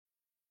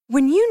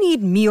When you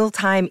need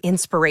mealtime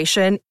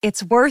inspiration,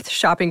 it's worth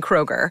shopping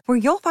Kroger, where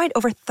you'll find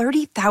over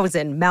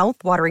 30,000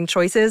 mouth-watering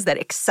choices that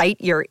excite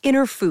your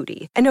inner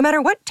foodie. And no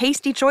matter what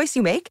tasty choice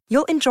you make,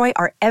 you'll enjoy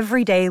our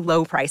everyday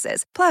low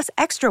prices, plus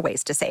extra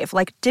ways to save,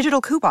 like digital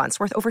coupons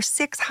worth over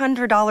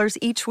 $600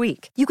 each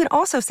week. You can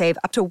also save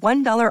up to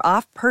 $1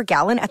 off per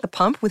gallon at the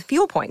pump with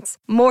fuel points.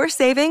 More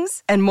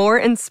savings and more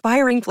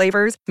inspiring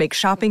flavors make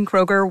shopping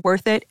Kroger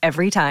worth it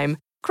every time.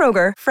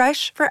 Kroger,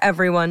 fresh for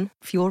everyone.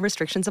 Fuel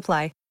restrictions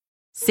apply.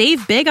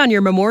 Save big on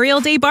your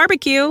Memorial Day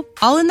barbecue,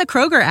 all in the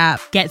Kroger app.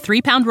 Get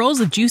 3-pound rolls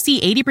of juicy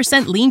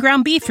 80% lean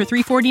ground beef for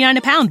 $3.49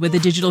 a pound with a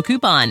digital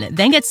coupon.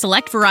 Then get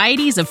select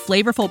varieties of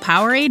flavorful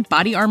Powerade,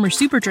 Body Armor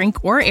Super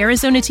Drink, or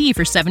Arizona tea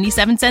for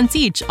 77 cents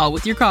each, all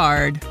with your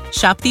card.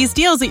 Shop these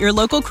deals at your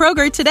local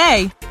Kroger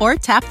today, or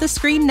tap the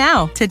screen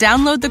now to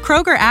download the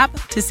Kroger app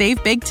to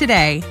save big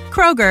today.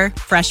 Kroger,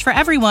 fresh for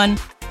everyone.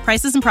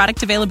 Prices and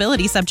product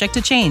availability subject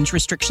to change.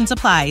 Restrictions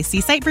apply. See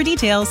site for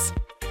details.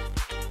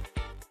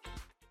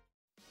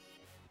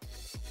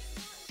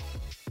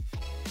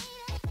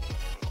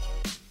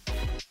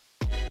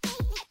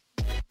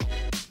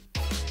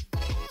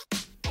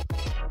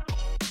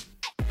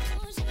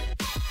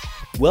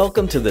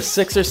 Welcome to the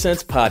Sixer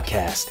Sense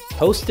podcast,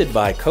 hosted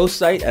by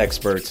co-site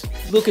experts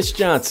Lucas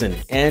Johnson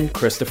and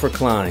Christopher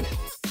Klein.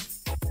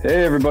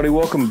 Hey everybody,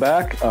 welcome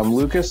back. I'm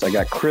Lucas. I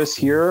got Chris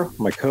here,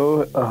 my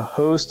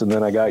co-host, and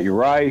then I got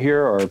Uriah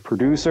here, our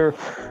producer.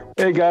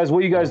 Hey guys,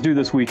 what you guys do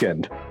this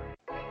weekend?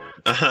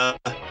 Well,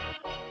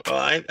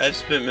 I've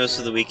spent most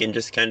of the weekend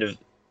just kind of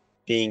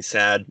being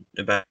sad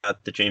about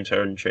the James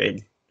Harden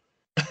trade.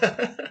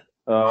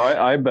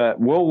 I bet.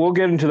 We'll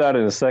get into that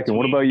in a second.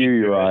 What about you,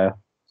 Uriah?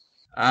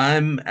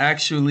 I'm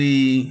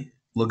actually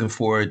looking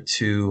forward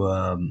to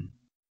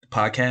the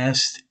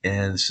podcast,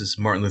 and this is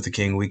Martin Luther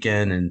King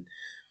weekend, and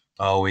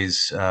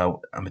always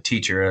I'm a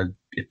teacher.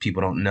 If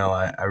people don't know,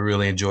 I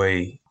really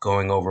enjoy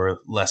going over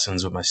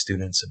lessons with my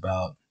students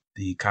about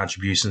the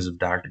contributions of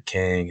Dr.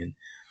 King, and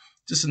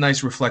just a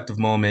nice reflective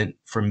moment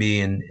for me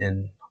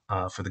and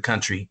for the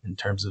country in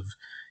terms of,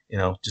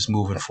 just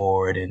moving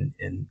forward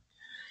and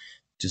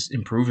just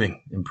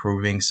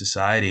improving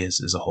society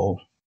as a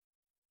whole.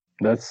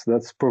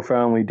 That's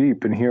profoundly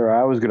deep. And here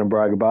I was going to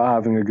brag about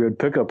having a good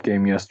pickup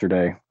game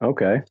yesterday.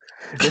 Okay.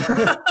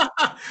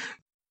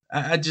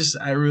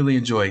 I really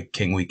enjoy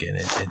King Weekend.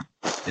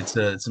 It's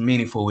a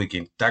meaningful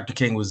weekend. Dr.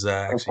 King was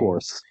actually, of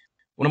course,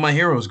 one of my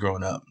heroes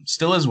growing up.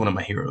 Still is one of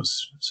my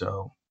heroes.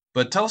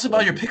 But tell us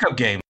about your pickup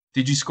game.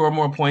 Did you score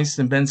more points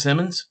than Ben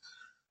Simmons?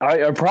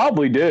 I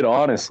probably did,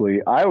 honestly.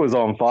 I was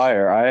on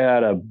fire. I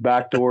had a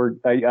backdoor.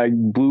 I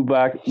blew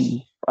back.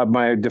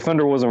 My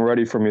defender wasn't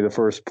ready for me the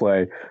first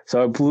play,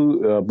 so I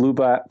blew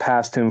back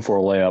past him for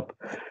a layup,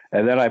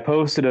 and then I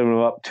posted him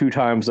up 2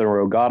 times in a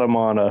row. Got him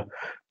on a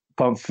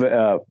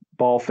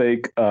ball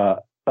fake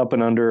up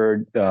and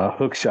under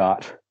hook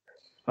shot.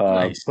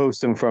 Nice.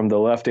 Post him from the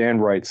left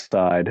and right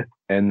side,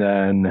 and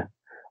then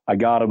I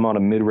got him on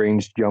a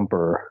mid-range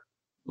jumper.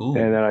 Ooh.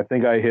 And then I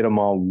think I hit him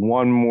on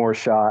one more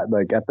shot,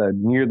 like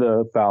near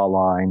the foul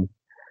line,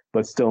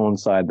 but still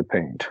inside the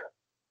paint.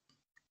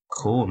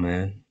 Cool,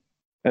 man.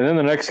 And then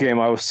the next game,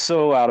 I was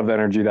so out of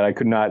energy that I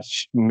could not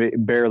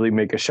barely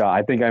make a shot.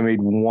 I think I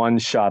made one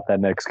shot that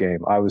next game.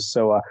 I was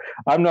so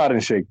I'm not in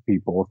shape,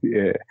 people.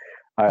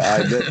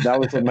 That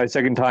was my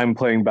second time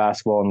playing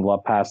basketball in the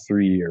past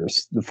 3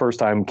 years. The first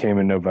time came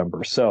in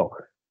November. So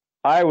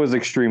I was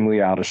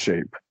extremely out of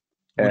shape.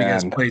 What do you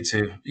guys play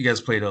to? You guys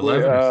played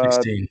 11 or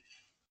 16?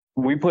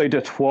 We played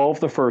to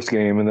 12 the first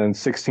game and then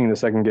 16 the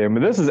second game.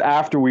 And this is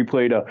after we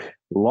played a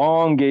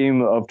long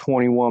game of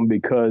 21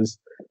 because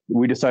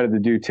we decided to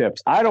do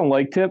tips. I don't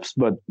like tips,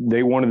 but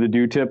they wanted to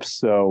do tips,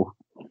 so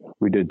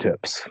we did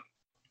tips.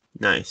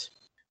 Nice.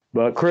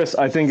 But Chris,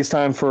 I think it's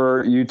time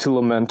for you to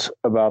lament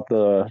about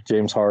the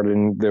James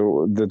Harden,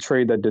 the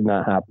trade that did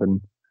not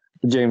happen,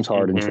 the James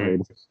Harden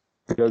trade.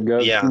 Go.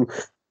 Yeah.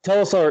 Tell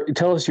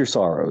us your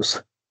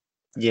sorrows.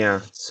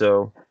 Yeah.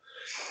 So,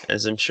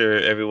 as I'm sure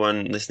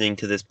everyone listening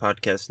to this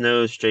podcast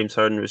knows, James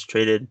Harden was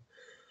traded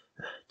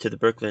to the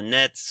Brooklyn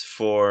Nets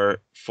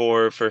for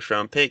 4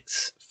 first-round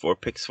picks, 4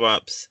 pick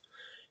swaps,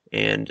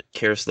 and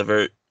Karis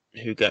LeVert,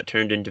 who got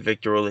turned into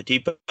Victor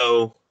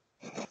Oladipo.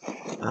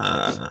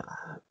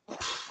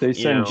 They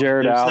sent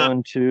Jared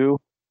Allen too.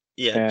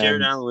 Yeah,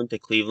 Jared Allen went to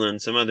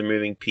Cleveland. Some other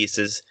moving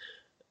pieces.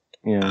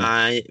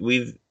 Yeah,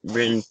 we've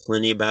written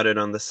plenty about it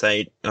on the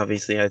site.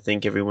 Obviously, I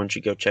think everyone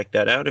should go check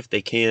that out if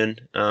they can.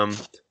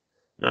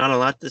 Not a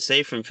lot to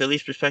say from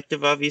Philly's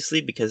perspective,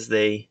 obviously, because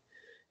they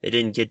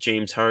didn't get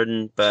James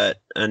Harden, but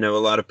I know a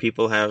lot of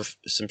people have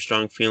some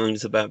strong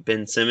feelings about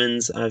Ben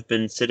Simmons. I've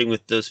been sitting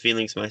with those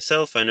feelings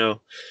myself. I know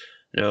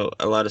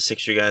a lot of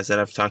Sixer guys that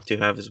I've talked to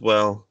have as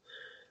well.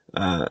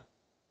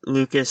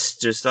 Lucas,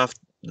 just off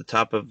the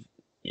top of,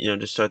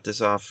 to start this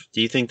off,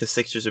 do you think the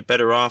Sixers are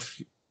better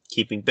off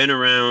keeping Ben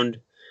around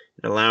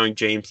and allowing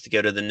James to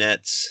go to the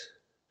Nets?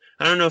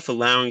 I don't know if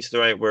allowing is the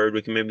right word.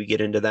 We can maybe get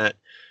into that.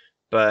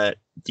 But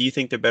do you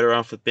think they're better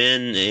off with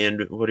Ben?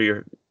 And what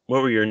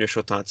were your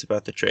initial thoughts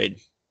about the trade?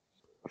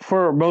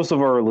 for most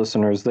of our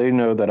listeners, they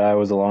know that I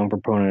was a long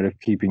proponent of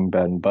keeping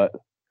Ben, but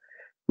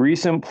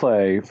recent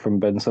play from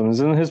Ben Simmons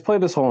and his play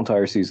this whole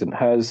entire season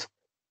has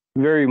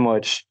very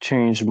much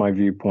changed my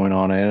viewpoint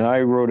on it. And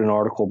I wrote an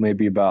article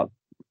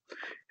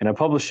and I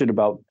published it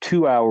about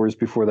 2 hours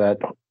before that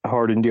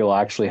Harden deal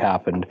actually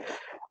happened,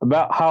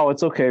 about how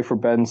it's okay for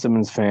Ben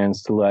Simmons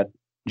fans to let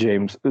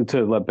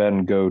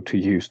Ben go to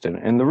Houston.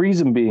 And the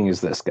reason being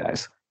is this,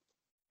 guys.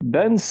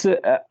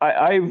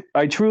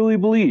 I truly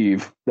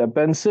believe that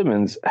Ben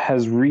Simmons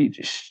has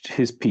reached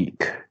his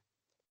peak.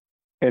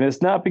 And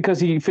it's not because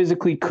he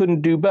physically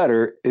couldn't do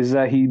better, is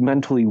that he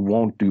mentally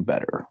won't do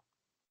better.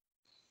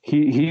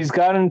 He's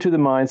gotten into the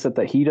mindset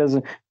that he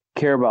doesn't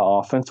care about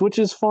offense, which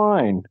is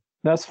fine.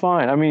 That's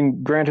fine. I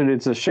mean, granted,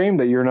 it's a shame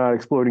that you're not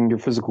exploiting your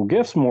physical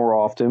gifts more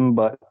often,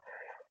 but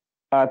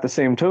at the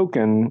same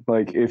token,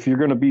 like, if you're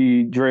going to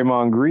be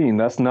Draymond Green,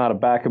 that's not a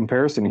bad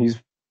comparison.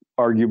 He's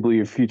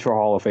arguably a future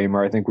Hall of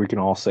Famer. I think we can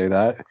all say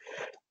that.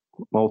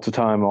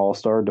 Multi-time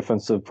All-Star,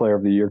 Defensive Player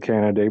of the Year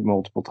candidate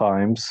multiple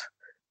times.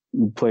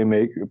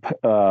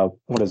 Playmaker,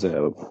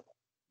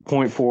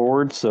 point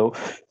forward. So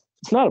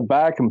it's not a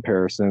bad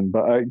comparison.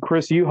 But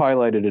Chris, you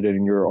highlighted it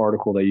in your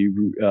article that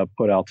you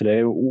put out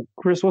today.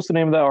 Chris, what's the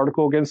name of that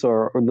article again, so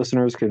our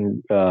listeners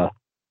can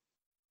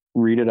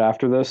read it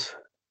after this?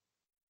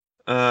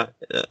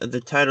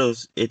 The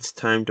title's "It's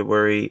Time to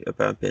Worry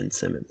About Ben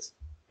Simmons."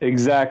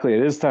 Exactly.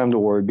 It is time to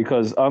worry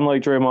because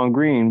unlike Draymond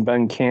Green,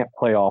 Ben can't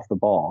play off the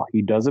ball.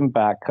 He doesn't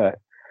back cut.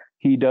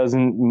 He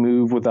doesn't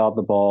move without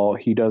the ball.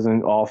 He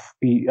doesn't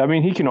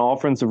he can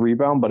offensive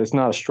rebound, but it's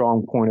not a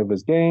strong point of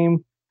his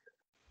game.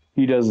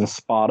 He doesn't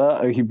spot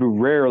up. He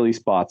rarely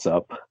spots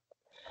up.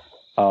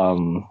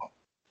 The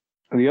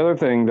other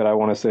thing that I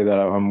want to say that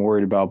I'm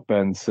worried about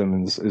Ben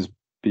Simmons is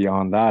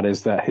beyond that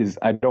is that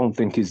I don't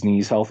think his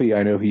knee's healthy.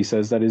 I know he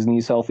says that his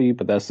knee's healthy,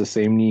 but that's the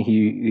same knee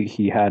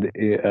he had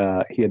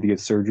to get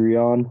surgery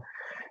on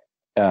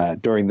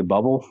during the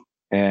bubble,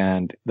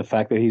 and the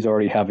fact that he's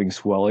already having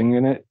swelling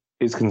in it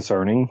is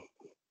concerning.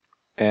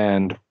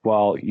 And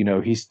while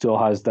he still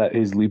has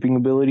his leaping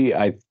ability,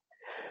 I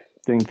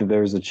think that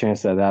there's a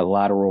chance that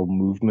lateral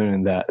movement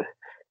and that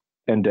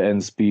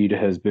end-to-end speed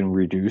has been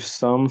reduced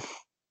some,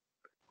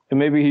 and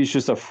maybe he's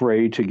just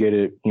afraid to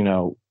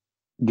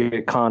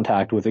get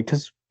contact with it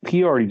because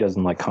he already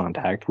doesn't like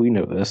contact. We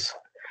know this.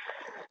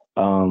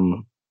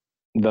 Though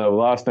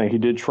last night he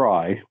did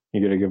try.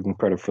 You got to give him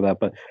credit for that.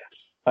 But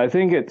I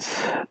think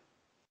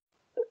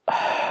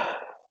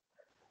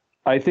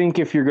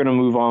if you're going to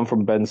move on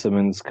from Ben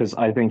Simmons, because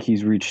I think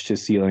he's reached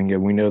his ceiling,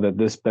 and we know that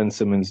this Ben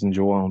Simmons and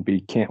Joel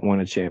Embiid can't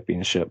win a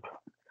championship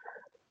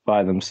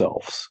by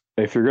themselves.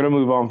 If you're going to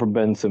move on from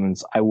Ben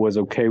Simmons, I was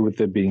okay with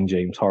it being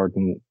James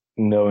Harden,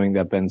 knowing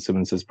that Ben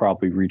Simmons has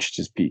probably reached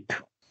his peak.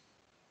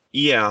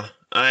 Yeah,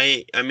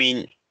 I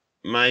mean,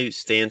 my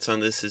stance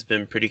on this has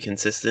been pretty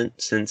consistent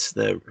since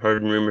the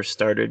Harden rumors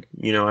started.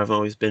 I've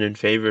always been in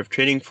favor of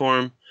trading for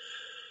him.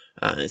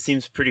 It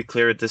seems pretty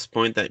clear at this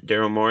point that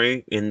Daryl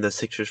Morey in the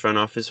Sixers front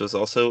office was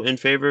also in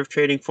favor of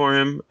trading for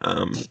him.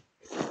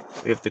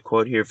 We have the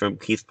quote here from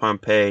Keith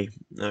Pompey,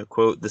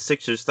 quote, "The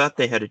Sixers thought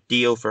they had a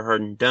deal for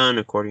Harden done,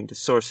 according to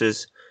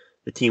sources.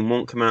 The team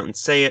won't come out and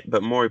say it,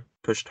 but Morey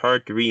pushed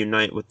hard to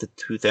reunite with the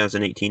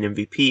 2018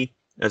 MVP.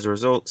 As a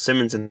result,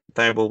 Simmons and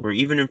Thibault were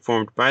even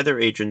informed by their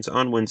agents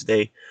on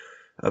Wednesday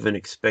of an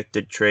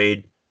expected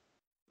trade."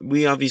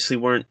 We obviously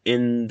weren't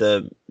in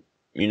the,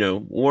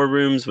 war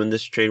rooms when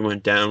this trade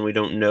went down. We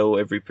don't know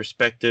every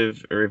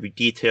perspective or every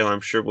detail.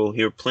 I'm sure we'll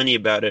hear plenty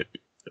about it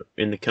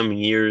in the coming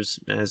years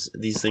as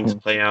these things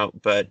play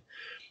out. But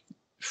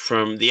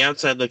from the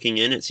outside looking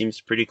in, it seems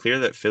pretty clear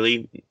that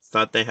Philly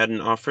thought they had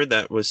an offer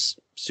that was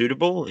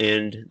suitable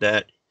and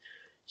that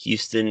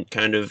Houston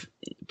kind of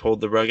pulled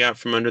the rug out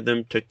from under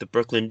them, took the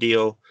Brooklyn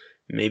deal,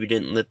 maybe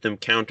didn't let them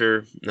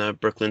counter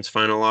Brooklyn's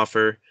final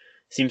offer.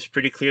 Seems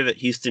pretty clear that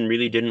Houston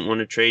really didn't want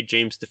to trade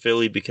James to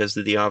Philly because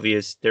of the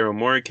obvious Daryl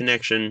Morey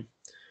connection,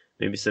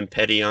 maybe some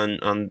petty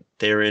on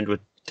their end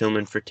with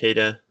Tillman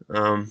Fertitta.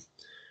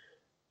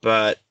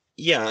 But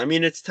yeah, I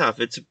mean, it's tough.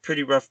 It's a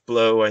pretty rough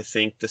blow. I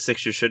think the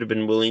Sixers should have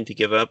been willing to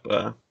give up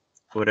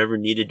whatever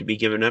needed to be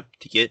given up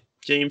to get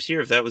James here.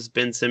 If that was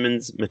Ben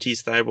Simmons,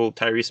 Matisse Thybulle,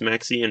 Tyrese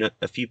Maxey, and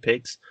a few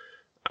picks,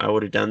 I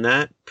would have done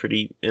that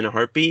pretty in a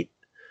heartbeat.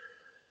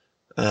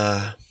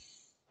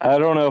 I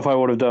don't know if I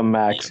would have done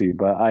Maxey,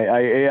 but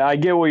I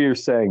get what you're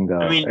saying, though.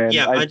 I mean,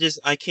 and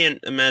I can't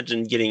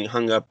imagine getting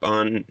hung up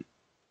on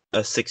a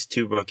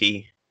 6'2"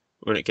 rookie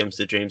when it comes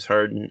to James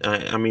Harden.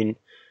 I mean,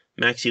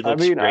 Maxey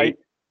looks great.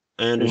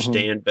 I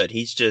understand, but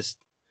he's just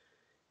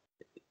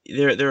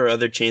there are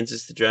other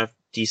chances to draft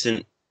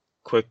decent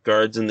quick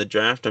guards in the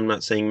draft. I'm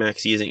not saying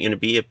Maxey isn't going to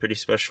be a pretty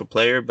special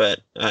player,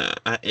 but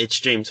it's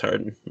James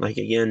Harden. Like,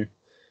 again.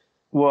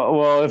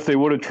 Well, if they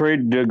would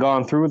have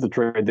gone through with the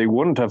trade, they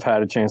wouldn't have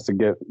had a chance to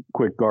get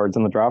quick guards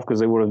in the draft because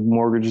they would have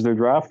mortgaged their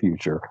draft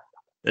future.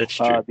 That's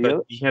true.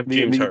 But you have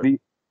James Harden.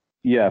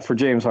 For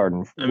James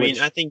Harden.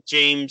 I think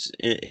James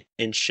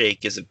and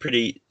Shake is a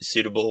pretty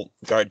suitable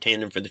guard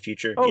tandem for the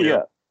future. Oh,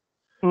 yeah.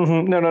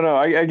 Mm-hmm. No.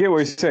 I get what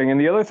you're saying. And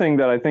the other thing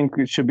that I think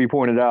should be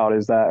pointed out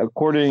is that I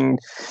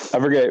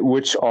forget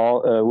which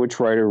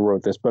writer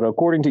wrote this, but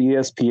according to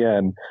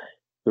ESPN,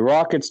 the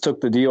Rockets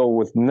took the deal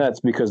with Nets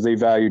because they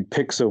valued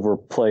picks over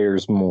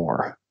players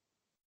more.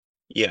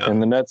 Yeah. And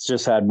the Nets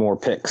just had more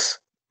picks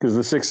because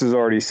the Sixers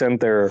already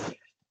sent their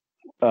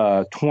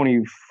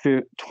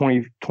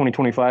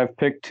 2025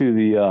 pick to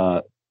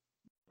the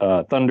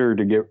Thunder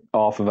to get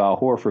off of Al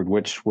Horford,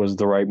 which was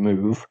the right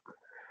move.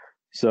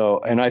 So,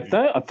 and I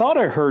thought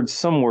I heard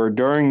somewhere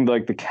during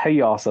like the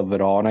chaos of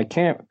it all, and I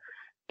can't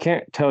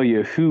tell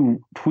you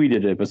who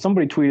tweeted it, but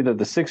somebody tweeted that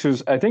the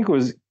Sixers. I think it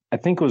was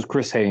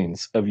Chris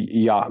Haynes of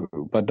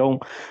Yahoo, but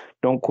don't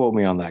quote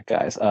me on that,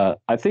 guys.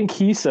 I think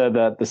he said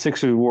that the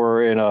Sixers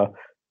were in a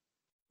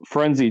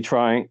frenzy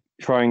trying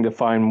to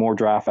find more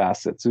draft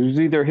assets. It was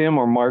either him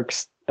or Mark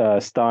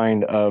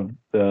Stein of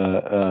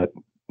the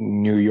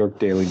New York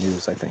Daily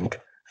News, I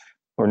think,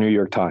 or New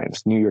York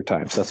Times.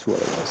 That's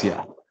what it was.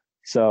 Yeah.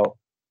 So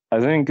I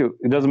think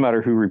it doesn't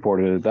matter who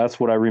reported it. That's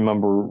what I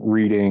remember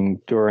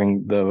reading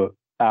during the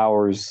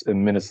hours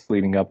and minutes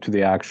leading up to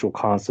the actual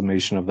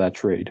consummation of that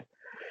trade.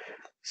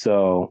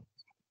 So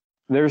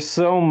there's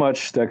so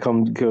much that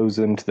goes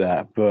into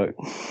that. But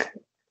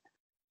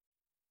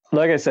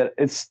like I said,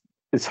 it's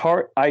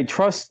hard. I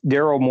trust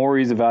Daryl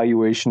Morey's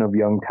evaluation of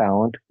young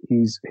talent.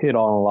 He's hit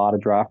on a lot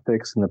of draft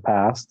picks in the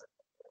past.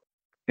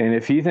 And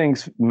if he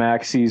thinks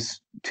Maxi's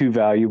too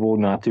valuable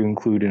not to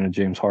include in a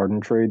James Harden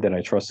trade, then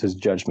I trust his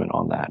judgment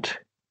on that.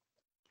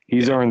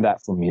 He's earned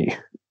that from me.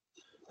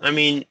 I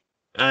mean,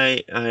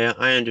 I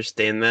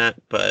understand that,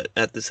 but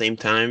at the same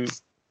time,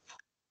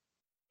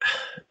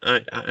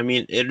 I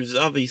mean, it was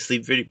obviously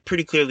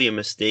pretty clearly a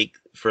mistake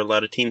for a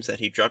lot of teams that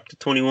he dropped to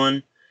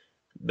 21.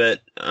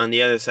 But on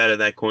the other side of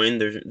that coin,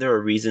 there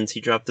are reasons he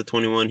dropped to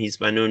 21. He's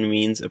by no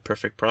means a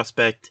perfect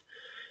prospect.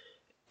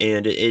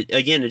 And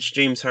it's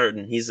James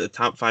Harden. He's a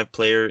top 5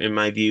 player in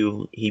my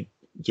view. He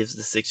gives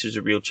the Sixers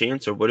a real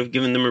chance, or would have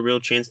given them a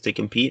real chance to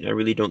compete. I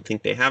really don't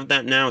think they have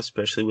that now,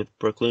 especially with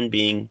Brooklyn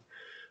being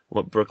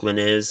what Brooklyn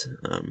is.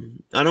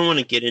 I don't want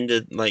to get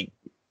into like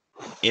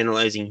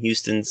analyzing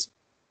Houston's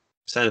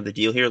side of the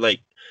deal here. Like,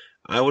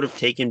 I would have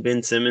taken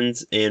Ben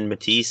Simmons and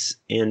Matisse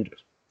and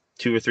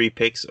 2 or 3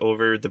 picks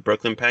over the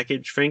Brooklyn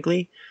package,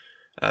 frankly.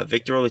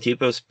 Victor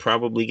Oladipo is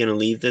probably going to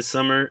leave this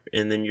summer,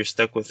 and then you're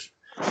stuck with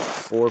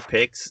 4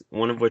 picks,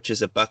 one of which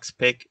is a Bucks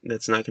pick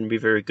that's not going to be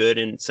very good,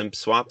 and some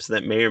swaps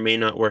that may or may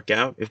not work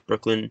out if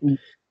Brooklyn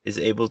is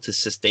able to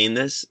sustain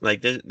this.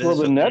 Like, the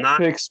net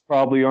picks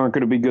probably aren't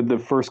going to be good the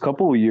first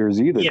couple of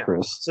years either,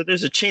 Chris. So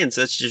there's a chance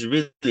that's just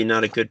really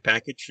not a good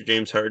package for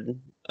James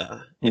Harden.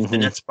 If the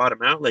Nets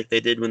bottom out like they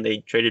did when they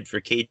traded for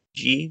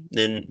KG,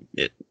 then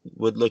it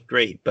would look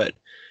great. But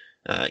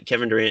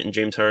Kevin Durant and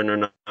James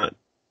Harden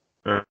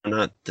are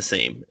not the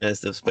same as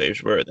those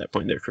players were at that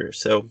point in their career.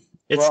 So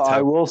it's tough.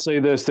 I will say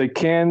this: they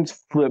can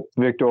flip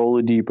Victor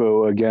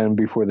Oladipo again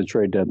before the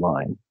trade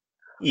deadline.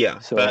 Yeah,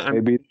 so but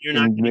maybe you're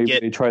not going to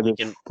get. They try to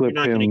flip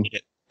him.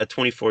 Get a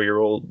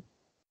 24-year-old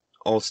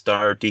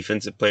All-Star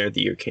Defensive Player of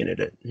the Year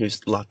candidate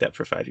who's locked up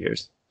for 5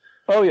 years.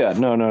 Oh yeah,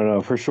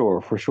 no, for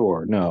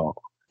sure, no.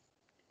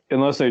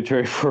 Unless they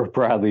trade for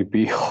Bradley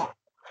Beal.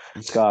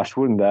 Gosh,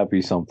 wouldn't that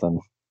be something?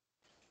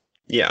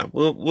 Yeah,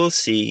 we'll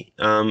see.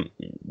 And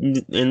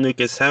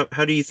Lucas, how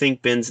do you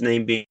think Ben's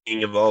name being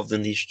involved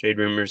in these trade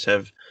rumors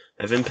have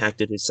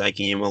impacted his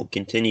psyche and will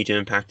continue to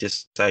impact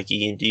his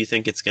psyche? And do you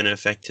think it's going to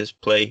affect his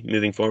play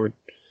moving forward?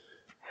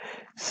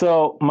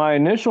 So my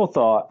initial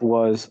thought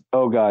was,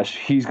 oh gosh,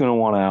 he's going to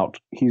want out.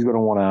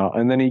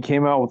 And then he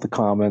came out with the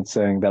comment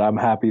saying that I'm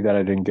happy that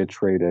I didn't get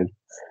traded.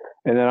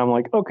 And then I'm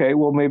like, okay,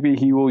 well, maybe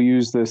he will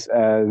use this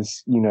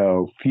as,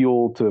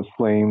 fuel to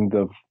flame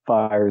the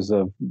fires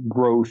of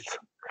growth.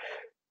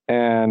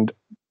 And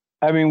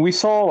I mean, we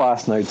saw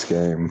last night's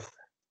game.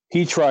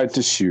 He tried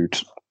to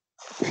shoot.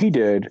 He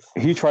did.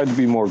 He tried to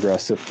be more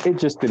aggressive. It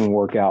just didn't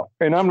work out.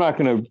 And I'm not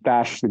going to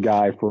bash the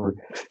guy for,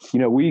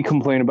 we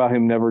complain about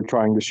him never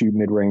trying to shoot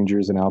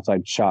mid-rangers and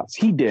outside shots.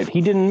 He did.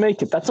 He didn't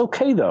make it. That's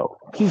okay, though.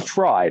 He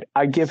tried.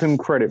 I give him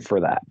credit for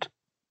that.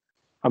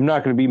 I'm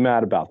not going to be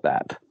mad about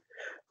that.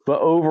 But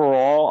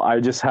overall, I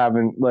just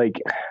haven't,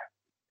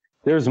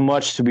 there's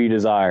much to be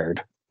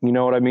desired. You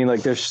know what I mean?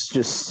 There's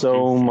just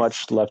so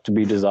much left to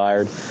be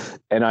desired.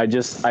 And I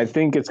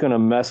think it's going to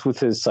mess with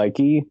his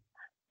psyche.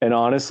 And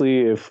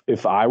honestly,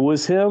 if I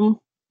was him,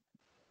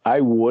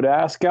 I would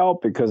ask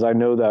out because I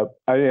know that,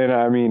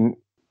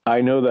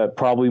 I know that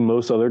probably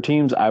most other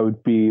teams, I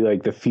would be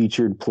the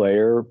featured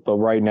player. But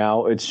right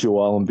now, it's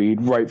Joel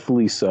Embiid,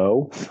 rightfully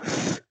so.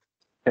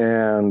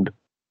 And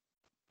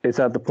it's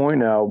at the point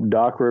now,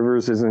 Doc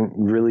Rivers isn't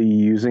really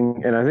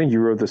using, and I think you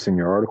wrote this in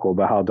your article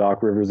about how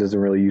Doc Rivers isn't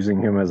really using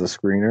him as a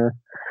screener,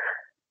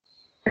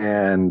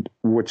 and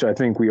which I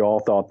think we all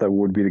thought that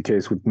would be the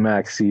case with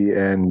Maxey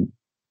and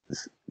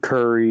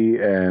Curry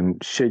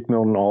and Shake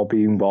Milton all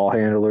being ball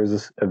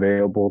handlers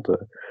available to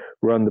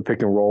run the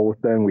pick and roll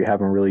with them. We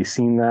haven't really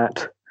seen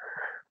that.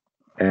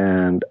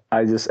 And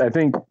I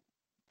think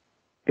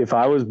if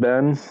I was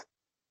Ben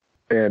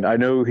and I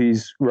know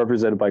he's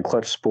represented by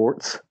Clutch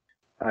Sports.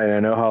 I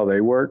know how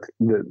they work.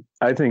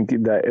 I think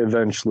that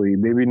eventually,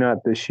 maybe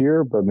not this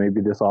year, but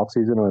maybe this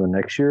offseason or the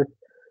next year,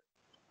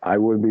 I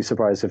wouldn't be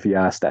surprised if he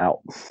asked out.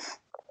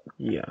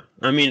 Yeah.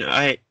 I mean,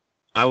 I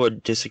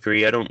would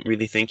disagree. I don't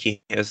really think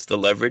he has the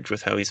leverage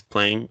with how he's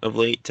playing of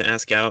late to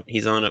ask out.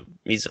 He's on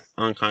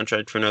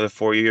contract for another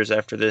 4 years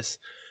after this.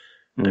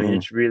 I mean,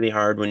 it's really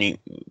hard when you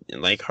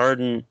like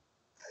Harden.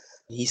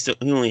 He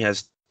only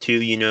has 2,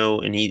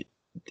 and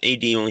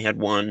AD only had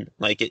 1.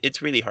 Like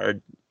it's really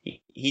hard.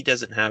 He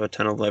doesn't have a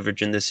ton of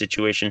leverage in this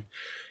situation.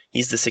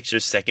 He's the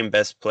Sixers' second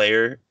best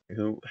player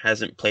who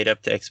hasn't played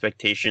up to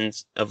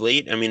expectations of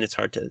late. I mean, it's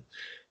hard to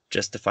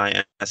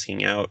justify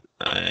asking out.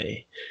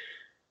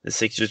 The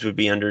Sixers would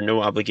be under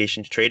no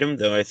obligation to trade him,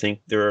 though I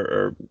think there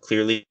are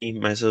clearly,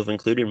 myself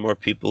included, more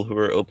people who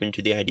are open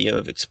to the idea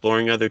of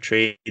exploring other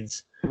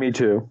trades. Me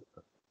too.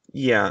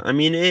 Yeah, I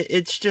mean,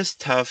 it's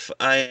just tough.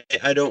 I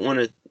don't want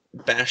to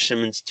bash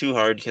Simmons too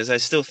hard because I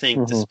still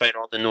think, despite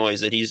all the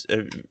noise, that he's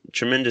a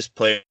tremendous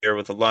player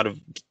with a lot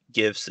of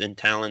gifts and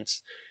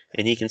talents,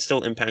 and he can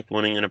still impact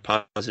winning in a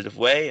positive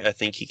way. I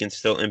think he can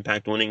still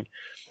impact winning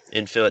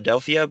in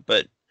Philadelphia,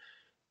 but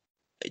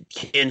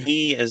can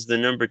he, as the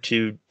number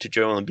 2 to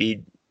Joel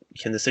Embiid,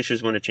 can the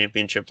Sixers win a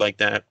championship like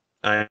that?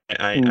 I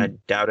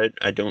doubt it.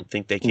 I don't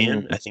think they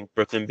can. I think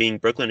Brooklyn being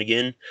Brooklyn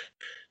again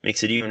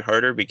makes it even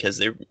harder because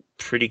they're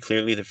pretty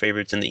clearly the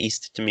favorites in the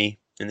East to me.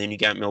 And then you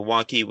got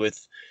Milwaukee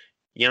with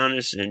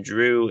Giannis and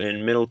Drew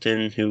and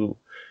Middleton, who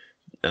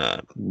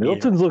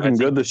Middleton's looking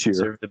good this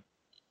year.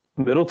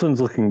 Middleton's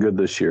looking good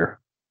this year.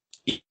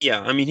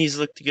 Yeah, I mean, he's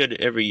looked good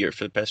every year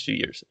for the past few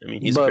years. I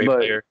mean, he's a great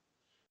player.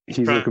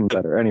 He's looking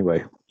better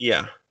anyway.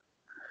 Yeah.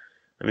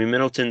 I mean,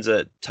 Middleton's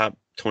a top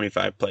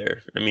 25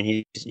 player. I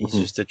mean, he's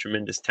just a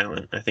tremendous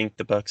talent. I think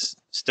the Bucks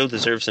still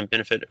deserve some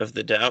benefit of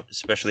the doubt,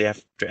 especially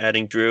after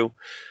adding Drew.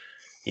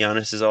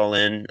 Giannis is all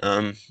in.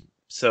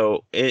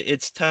 So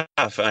it's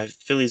tough.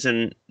 Philly's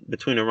in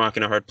between a rock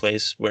and a hard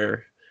place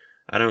where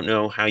I don't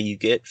know how you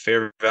get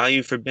fair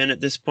value for Ben at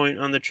this point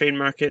on the trade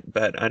market,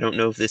 but I don't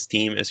know if this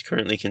team is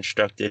currently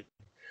constructed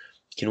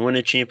can win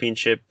a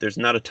championship. There's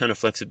not a ton of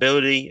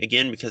flexibility,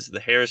 again, because of the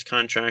Harris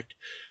contract,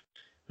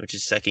 which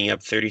is sucking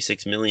up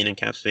 $36 million in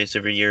cap space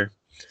every year.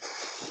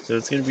 So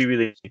it's going to be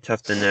really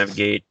tough to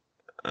navigate.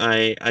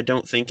 I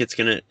don't think it's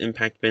going to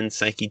impact Ben's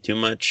psyche too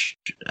much.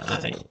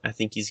 I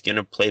think he's going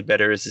to play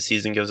better as the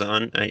season goes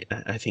on.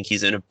 I think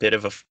he's in a bit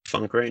of a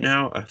funk right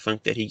now, a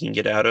funk that he can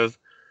get out of.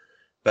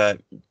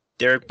 But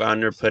Derek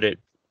Bodner put it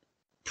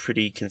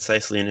pretty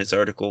concisely in his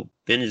article.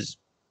 Ben is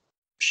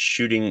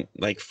shooting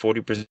like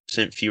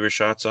 40% fewer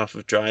shots off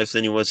of drives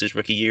than he was his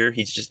rookie year.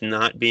 He's just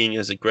not being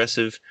as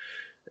aggressive,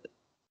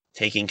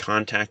 taking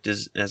contact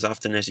as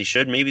often as he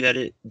should. Maybe that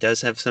it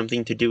does have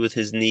something to do with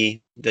his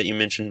knee that you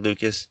mentioned,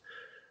 Lucas.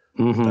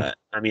 But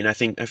I mean, I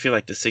feel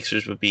like the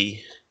Sixers would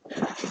be,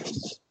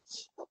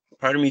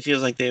 part of me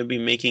feels like they would be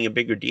making a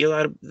bigger deal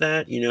out of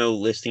that,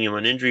 listing him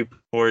on injury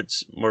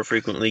reports more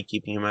frequently,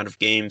 keeping him out of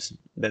games,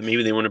 that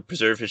maybe they want to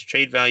preserve his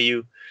trade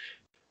value.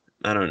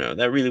 I don't know.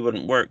 That really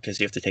wouldn't work because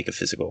you have to take a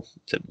physical.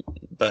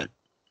 But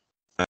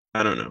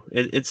I don't know.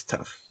 It's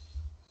tough.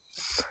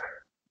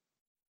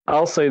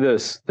 I'll say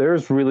this.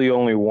 There's really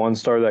only one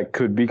star that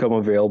could become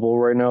available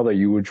right now that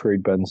you would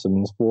trade Ben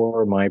Simmons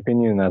for, in my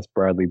opinion, and that's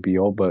Bradley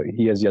Beal, but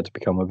he has yet to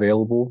become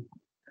available.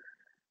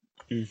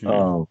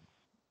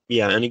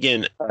 Yeah, and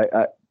again,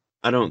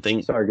 I don't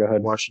think go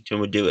ahead. Washington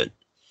would do it.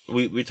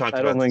 We talked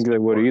about I don't think they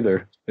would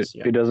either.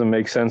 It doesn't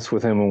make sense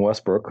with him and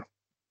Westbrook.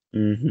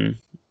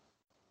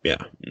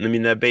 Yeah, I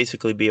mean, that'd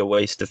basically be a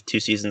waste of 2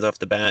 seasons off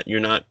the bat. You're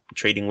not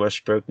trading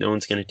Westbrook. No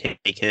one's going to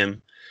take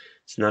him.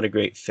 It's not a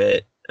great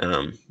fit.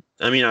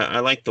 I mean, I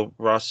like the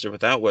roster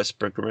without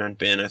Westbrook around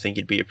Ben. I think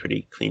it'd be a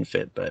pretty clean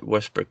fit, but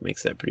Westbrook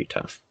makes that pretty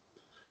tough.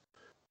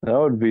 That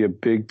would be a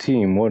big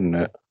team, wouldn't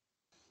it?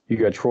 You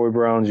got Troy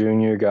Brown Jr.,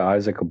 you got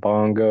Isaac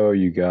Obongo,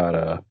 you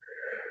got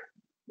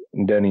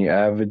Denny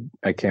Avid.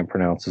 I can't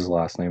pronounce his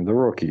last name. The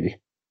rookie.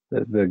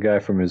 The guy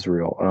from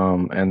Israel.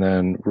 And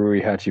then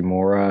Rui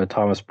Hachimura,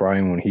 Thomas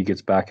Bryant when he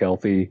gets back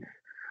healthy.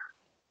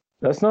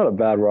 That's not a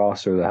bad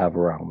roster to have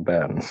around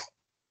Ben.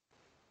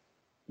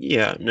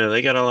 Yeah, no,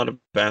 they got a lot of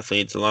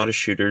athletes, a lot of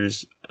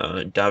shooters.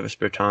 Davis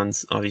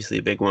Bertans, obviously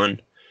a big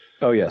one.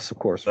 Oh, yes, of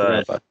course.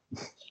 But,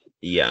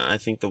 yeah, I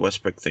think the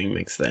Westbrook thing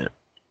makes that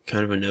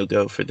kind of a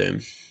no-go for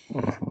them.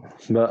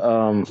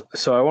 But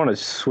so I want to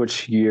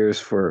switch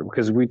gears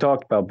because we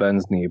talked about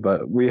Ben's knee,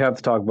 but we have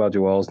to talk about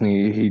Joel's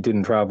knee. He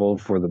didn't travel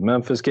for the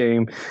Memphis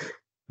game.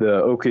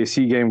 The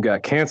OKC game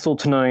got canceled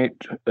tonight.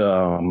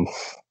 We're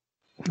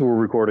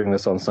recording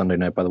this on Sunday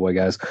night, by the way,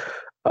 guys,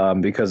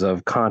 because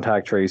of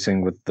contact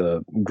tracing with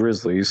the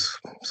Grizzlies.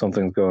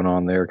 Something's going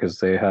on there because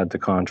they had to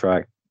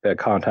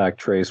contact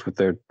trace with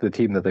the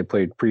team that they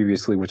played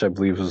previously, which I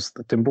believe was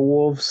the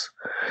Timberwolves.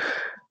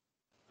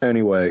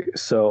 Anyway,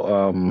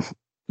 so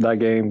that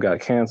game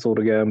got canceled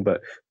again, but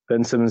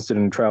Ben Simmons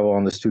didn't travel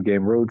on this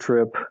 2-game road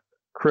trip.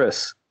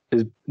 Chris,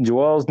 is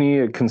Joel's knee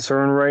a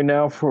concern right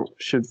now?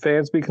 Should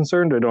fans be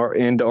concerned,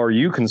 and are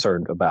you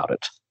concerned about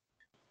it?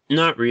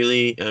 Not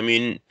really. I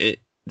mean,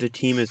 the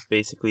team has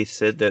basically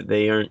said that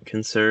they aren't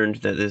concerned,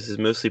 that this is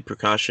mostly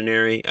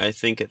precautionary. I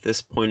think at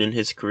this point in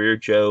his career,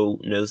 Joe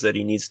knows that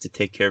he needs to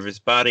take care of his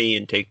body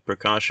and take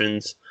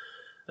precautions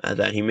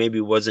that he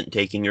maybe wasn't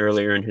taking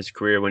earlier in his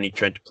career when he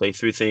tried to play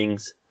through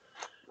things.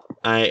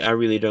 I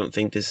really don't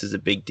think this is a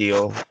big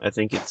deal. I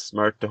think it's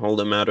smart to hold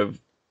him out of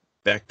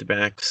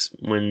back-to-backs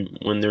when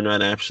they're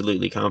not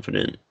absolutely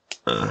confident.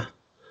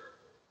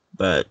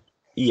 But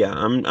yeah,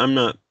 I'm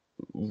not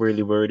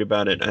really worried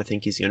about it. I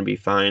think he's going to be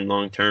fine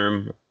long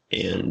term,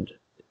 and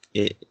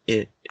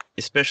it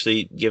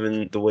especially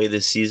given the way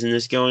this season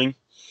is going.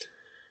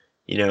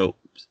 1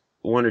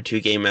 or 2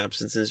 game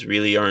absences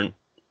really aren't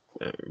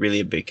really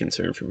a big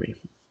concern for me.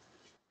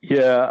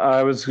 Yeah,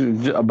 I was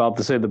about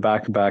to say the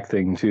back-to-back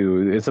thing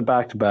too. It's a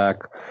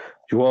back-to-back.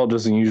 Joel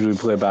doesn't usually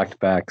play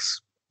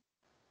back-to-backs.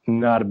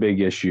 Not a big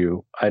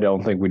issue. I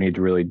don't think we need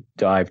to really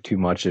dive too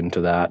much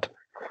into that.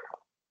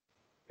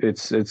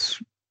 It's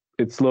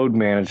load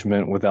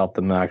management without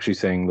them actually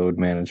saying load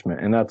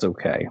management, and that's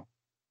okay.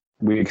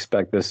 We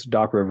expect this.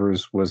 Doc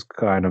Rivers was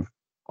kind of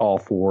all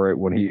for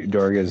it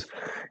during his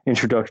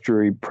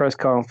introductory press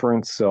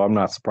conference, so I'm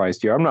not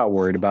surprised here. I'm not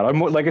worried about it.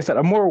 Like I said,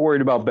 I'm more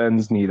worried about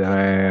Ben's knee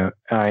than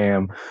I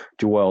am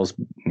Joel's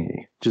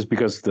knee, just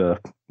because the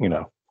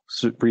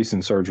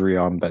recent surgery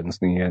on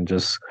Ben's knee and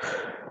just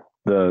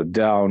the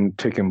down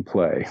tick and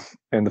play,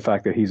 and the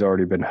fact that he's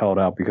already been held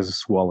out because of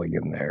swelling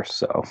in there.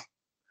 So,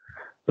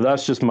 but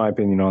that's just my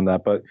opinion on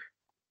that. But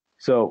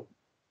so,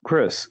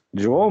 Chris,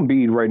 Joel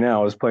Embiid right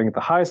now is playing at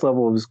the highest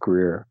level of his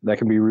career. That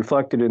can be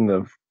reflected in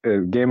the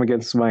game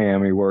against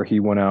Miami, where he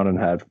went out and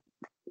had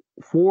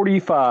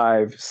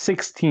 45,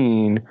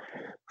 16,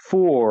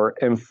 4,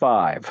 and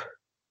 5.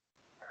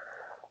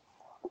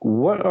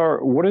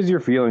 What is your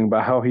feeling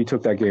about how he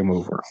took that game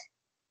over?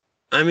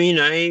 I mean,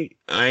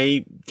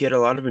 I get a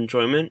lot of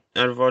enjoyment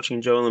out of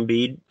watching Joel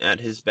Embiid at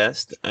his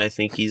best. I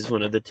think he's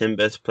one of the 10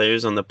 best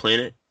players on the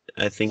planet.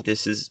 I think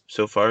this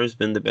so far has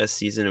been the best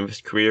season of his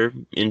career,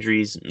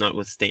 injuries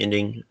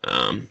notwithstanding.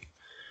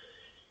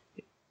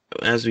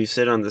 As we've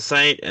said on the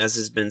site, as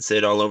has been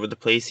said all over the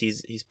place,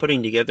 he's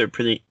putting together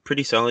a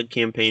pretty solid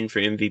campaign for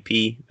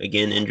MVP.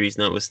 Again, injuries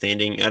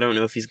notwithstanding. I don't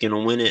know if he's going to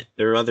win it.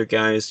 There are other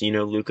guys,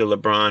 Luka,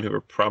 LeBron, who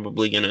are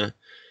probably going to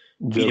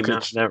beat him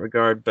out in that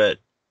regard, but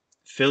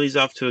Philly's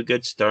off to a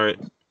good start.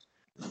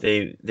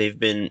 They've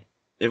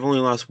only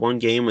lost 1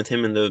 game with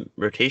him in the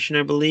rotation,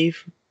 I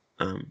believe.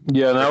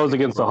 Yeah, and that was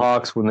against the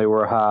Hawks when they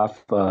were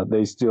half.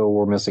 They still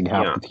were missing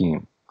half the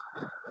team.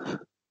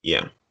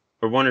 Yeah,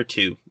 or 1 or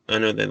 2. I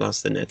know they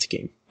lost the Nets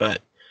game,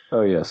 but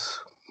oh yes.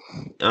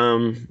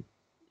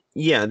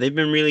 Yeah, they've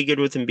been really good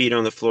with Embiid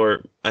on the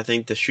floor. I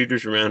think the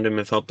shooters around him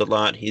have helped a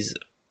lot. He's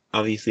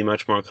obviously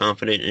much more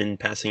confident in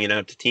passing it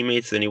out to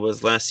teammates than he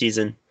was last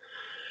season.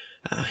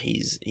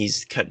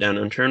 He's cut down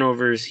on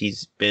turnovers.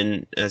 He's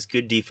been as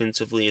good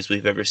defensively as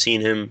we've ever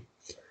seen him.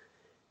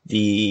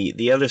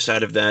 The other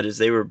side of that is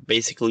they were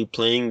basically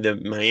playing the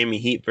Miami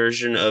Heat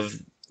version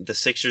of the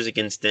Sixers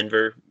against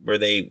Denver, where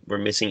they were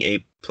missing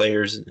 8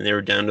 players and they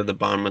were down to the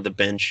bottom of the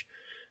bench.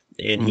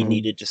 And he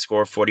needed to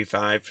score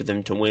 45 for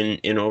them to win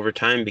in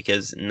overtime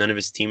because none of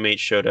his teammates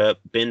showed up.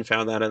 Ben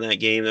fouled out of that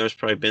game. That was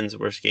probably Ben's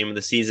worst game of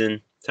the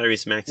season.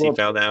 Tyrese Maxey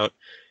fouled out.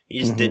 He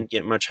just didn't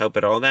get much help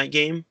at all that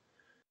game.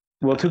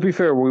 Well, to be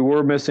fair, we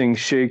were missing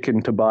Shake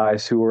and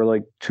Tobias, who were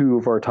like 2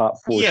 of our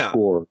top 4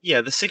 scorers.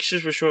 Yeah, the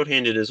Sixers were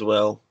shorthanded as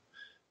well.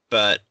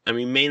 But, I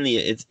mean, mainly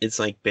it's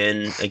like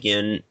Ben,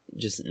 again,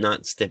 just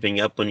not stepping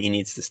up when he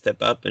needs to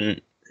step up.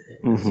 And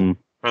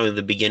probably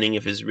the beginning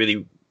of his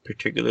really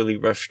particularly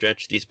rough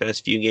stretch these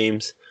past few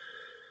games.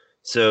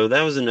 So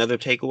that was another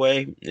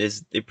takeaway,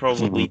 is they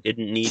probably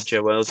didn't need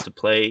Joel to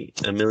play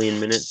 1 million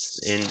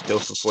minutes and go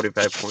for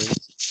 45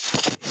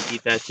 points.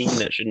 Beat that team.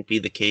 That shouldn't be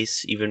the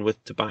case, even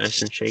with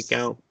Tobias and Shake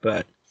out.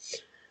 But,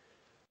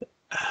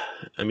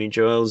 I mean,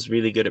 Joel's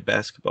really good at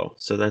basketball.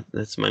 So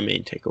that's my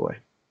main takeaway.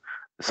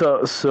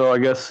 So I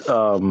guess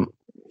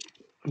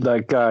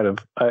that kind of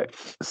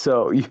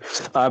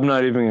I'm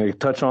not even going to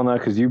touch on that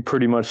because you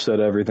pretty much said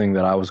everything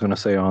that I was going to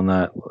say on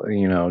that.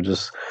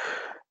 Just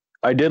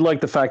I did like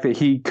the fact that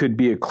he could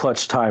be a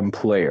clutch time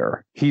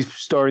player. He's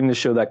starting to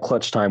show that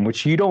clutch time,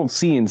 which you don't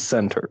see in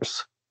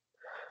centers.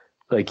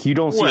 Like you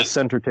don't see a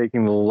center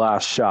taking the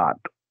last shot.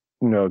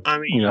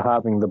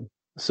 Having the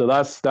so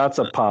that's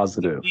a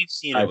positive. We've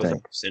seen it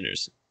with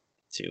centers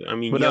too. I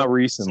mean, but not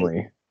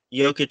recently.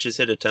 Jokic has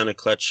hit a ton of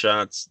clutch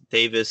shots.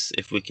 Davis,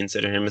 if we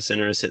consider him a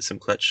center, has hit some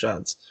clutch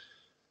shots.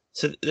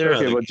 So there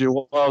are but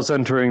Joel's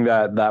entering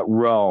that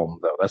realm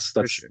though.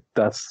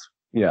 That's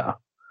yeah.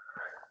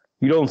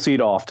 You don't see it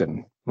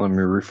often. Let me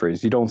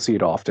rephrase. You don't see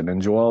it often, and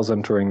Joel's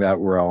entering that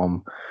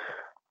realm.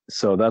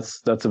 So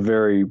that's a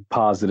very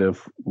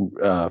positive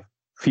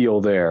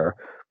feel there.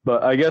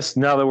 But I guess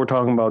now that we're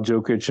talking about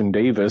Jokic and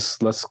Davis,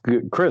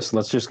 Chris,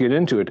 let's just get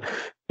into it.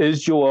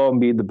 Is Joel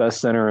Embiid the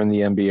best center in the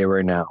NBA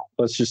right now?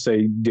 Let's just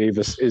say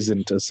Davis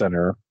isn't a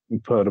center.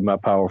 Put him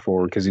at power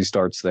forward because he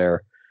starts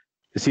there.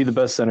 Is he the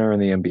best center in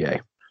the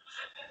NBA?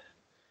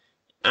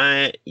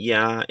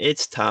 Yeah,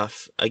 it's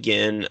tough.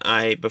 Again,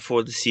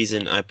 before the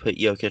season, I put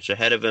Jokic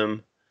ahead of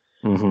him.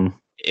 Mm-hmm.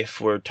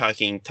 If we're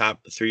talking top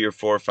 3 or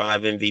 4 or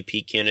 5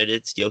 MVP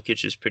candidates,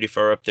 Jokic is pretty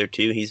far up there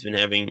too. He's been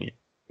having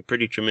a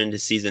pretty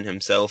tremendous season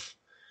himself.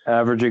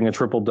 Averaging a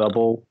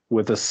triple-double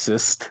with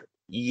assist.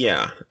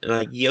 Yeah,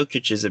 like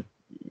Jokic is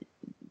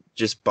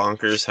just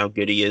bonkers how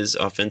good he is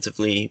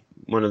offensively.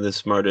 One of the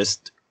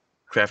smartest,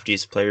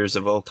 craftiest players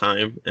of all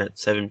time at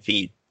 7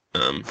 feet.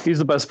 He's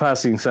the best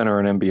passing center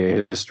in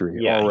NBA history.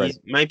 Yeah, already.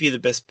 He might be the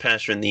best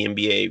passer in the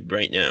NBA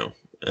right now.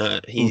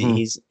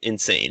 He's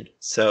insane.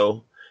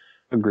 So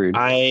agreed.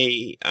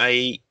 I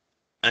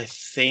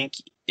think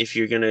if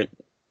you're gonna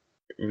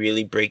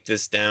really break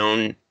this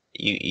down,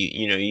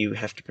 you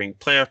have to bring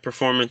playoff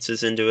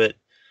performances into it.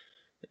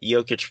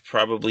 Jokic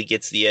probably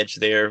gets the edge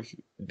there,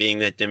 being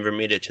that Denver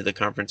made it to the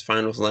conference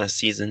finals last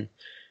season.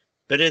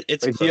 But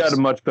it's close. He had a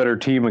much better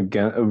team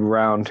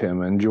around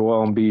him, and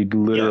Joel Embiid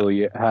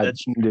literally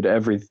did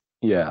everything.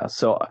 Yeah,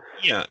 so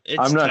yeah,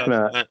 I'm not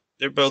gonna.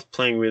 They're both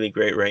playing really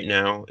great right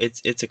now.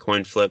 It's a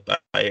coin flip.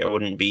 I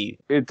wouldn't be.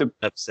 It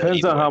upset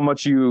depends on way. how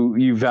much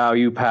you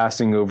value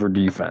passing over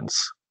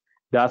defense.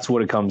 That's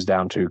what it comes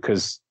down to.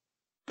 Because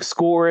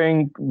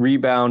scoring,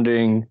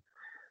 rebounding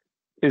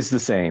is the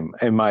same.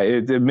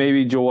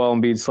 Maybe Joel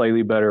Embiid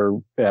slightly better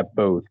at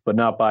both, but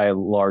not by a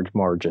large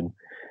margin.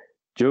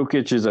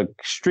 Jokic is an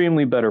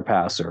extremely better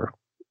passer.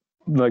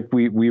 Like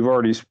we've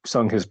already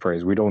sung his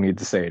praise. We don't need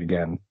to say it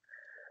again.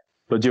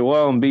 But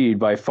Joel Embiid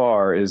by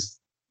far is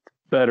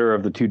better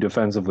of the two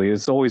defensively.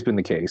 It's always been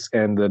the case.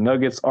 And the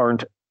Nuggets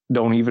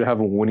don't even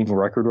have a winning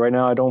record right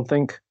now, I don't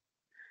think.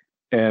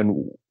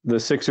 And the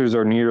Sixers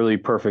are nearly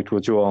perfect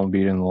with Joel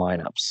Embiid in the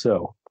lineup.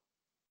 So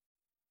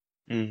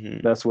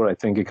that's what I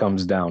think it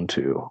comes down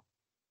to.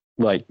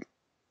 Like,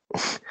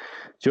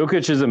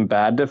 Jokic isn't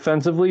bad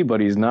defensively,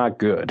 but he's not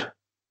good.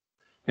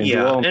 And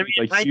Joel,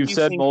 like you've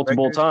said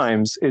multiple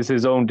times, is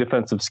his own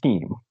defensive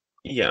scheme.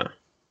 Yeah.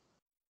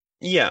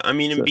 Yeah, I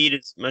mean, Embiid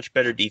is much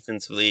better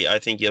defensively. I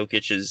think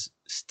Jokic is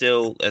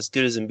still, as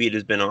good as Embiid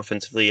has been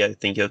offensively, I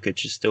think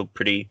Jokic is still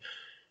pretty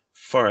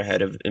far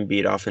ahead of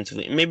Embiid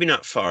offensively. Maybe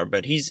not far,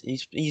 but he's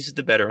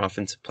the better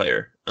offensive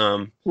player.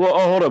 Well,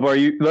 hold up.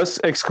 Let's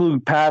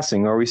exclude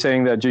passing. Are we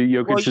saying that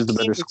Jokic is the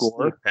better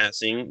scorer?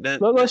 Passing.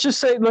 Let's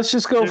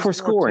just go for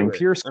scoring,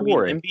 pure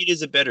scoring. I mean, Embiid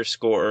is a better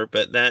scorer,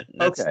 but that's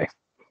okay.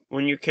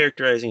 When you're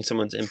characterizing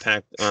someone's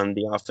impact on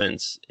the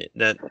offense,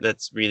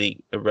 that's really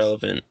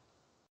irrelevant.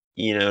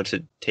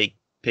 To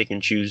pick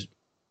and choose.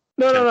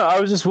 No. I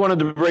was just wanted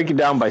to break it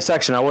down by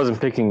section. I wasn't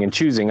picking and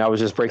choosing. I was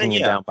just breaking it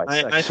down by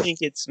section. I think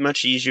it's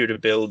much easier to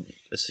build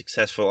a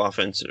successful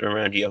offense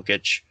around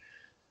Jokic.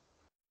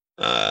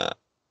 I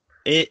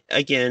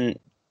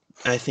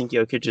think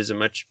Jokic is a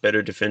much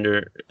better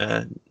defender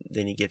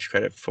than he gets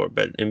credit for,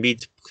 but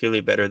Embiid's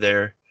clearly better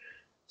there.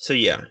 So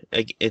yeah,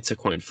 it's a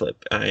coin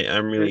flip.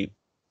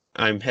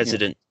 I'm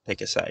hesitant to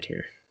pick a side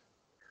here.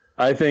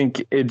 I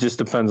think it just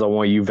depends on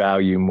what you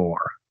value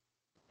more.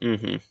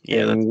 Mm-hmm.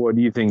 Yeah. And what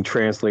do you think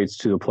translates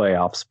to the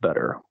playoffs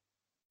better?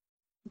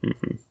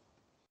 Mm-hmm.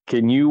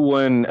 Can you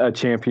win a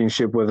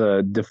championship with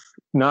a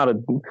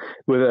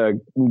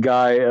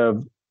guy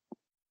of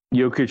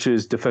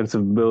Jokic's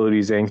defensive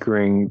abilities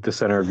anchoring the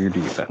center of your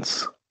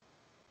defense?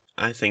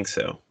 I think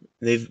so.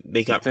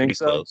 They got pretty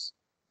close.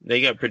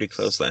 They got pretty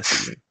close last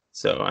season.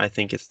 So I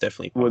think it's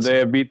definitely possible. Would they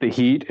have beat the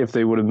Heat if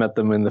they would have met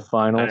them in the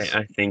finals?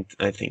 I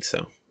think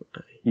so.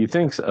 You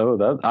think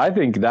so? I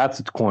think that's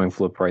a coin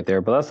flip right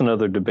there, but that's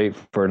another debate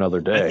for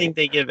another day. I think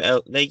they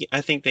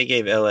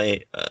gave LA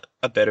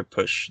a better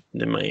push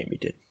than Miami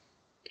did.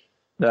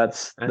 I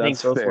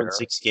think both won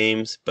 6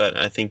 games, but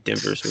I think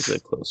Denver's was a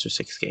closer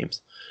 6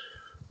 games.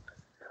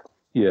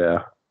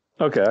 Yeah.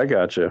 Okay, I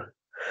gotcha.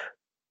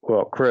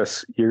 Well,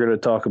 Chris, you're going to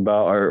talk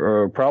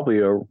about probably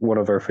one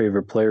of our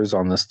favorite players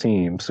on this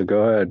team. So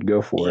go ahead,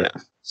 go for it.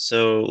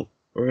 So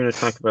we're going to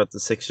talk about the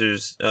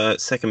Sixers'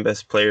 second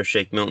best player,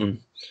 Shake Milton.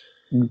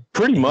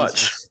 Pretty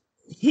much.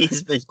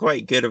 He's been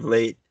quite good of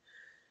late.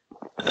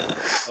 A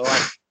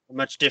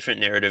much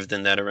different narrative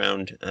than that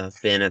around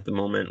Ben at the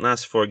moment.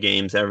 Last 4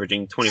 games,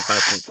 averaging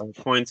 25.5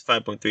 points,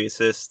 5.3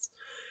 assists,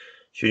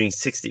 shooting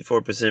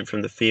 64%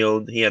 from the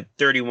field. He had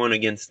 31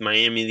 against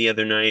Miami the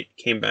other night,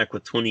 came back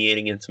with 28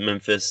 against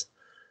Memphis,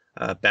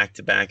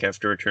 back-to-back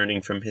after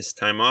returning from his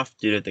time off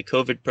due to the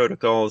COVID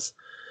protocols.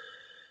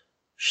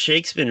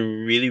 Shake's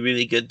been really,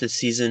 really good this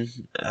season.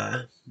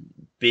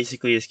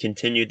 Basically has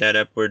continued that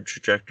upward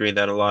trajectory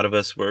that a lot of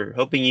us were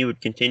hoping he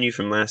would continue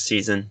from last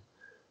season.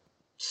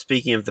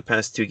 Speaking of the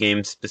past 2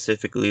 games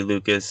specifically,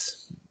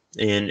 Lucas,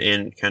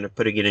 and kind of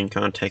putting it in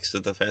context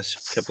of the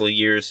past couple of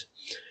years,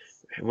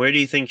 where do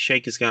you think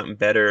Shake has gotten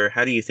better?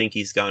 How do you think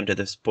he's gotten to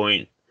this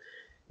point?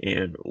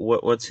 And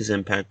what's his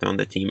impact on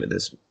the team at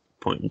this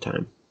point in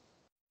time?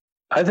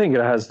 I think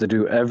it has to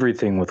do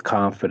everything with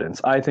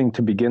confidence. I think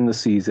to begin the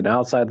season,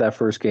 outside that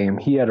first game,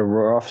 he had a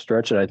rough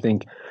stretch, and I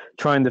think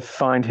trying to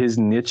find his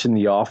niche in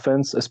the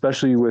offense,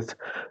 especially with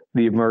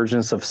the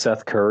emergence of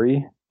Seth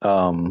Curry,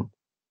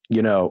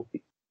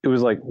 it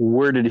was like,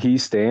 where did he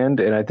stand?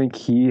 And I think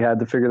he had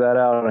to figure that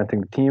out. And I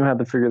think the team had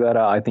to figure that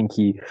out. I think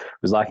he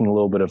was lacking a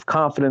little bit of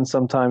confidence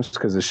sometimes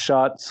because his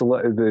shot,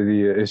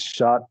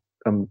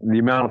 the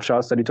amount of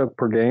shots that he took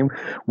per game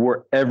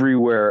were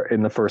everywhere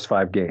in the first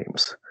 5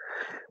 games.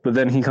 But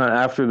then he kind of,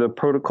 after the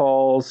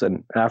protocols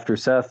and after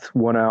Seth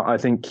went out, I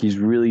think he's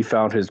really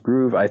found his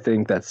groove. I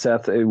think that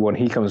Seth, when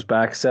he comes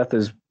back, Seth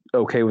is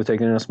okay with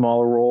taking a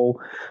smaller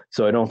role.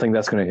 So I don't think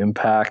that's going to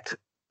impact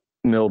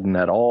Milton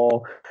at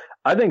all.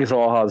 I think it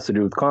all has to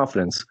do with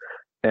confidence.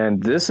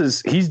 And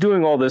he's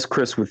doing all this,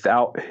 Chris,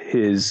 without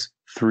his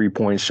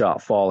 3-point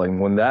shot falling.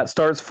 When that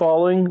starts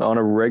falling on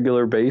a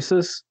regular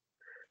basis,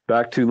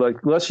 back to like,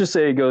 let's just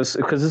say it goes,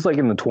 because it's like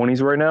in the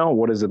 20s right now.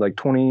 What is it, like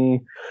 20?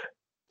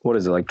 What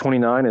is it, like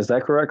 29? Is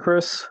that correct,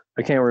 Chris?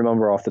 I can't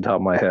remember off the top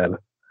of my head.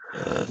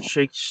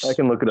 Shakes. I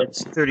can look it up.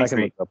 It's 33. I can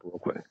look it up real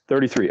quick.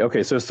 33.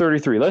 Okay, so it's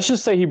 33. Let's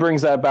just say he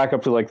brings that back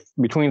up to like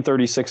between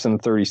 36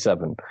 and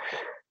 37.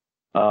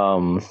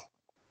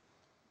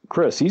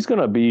 Chris, he's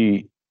going to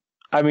be,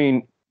 I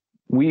mean,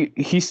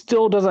 he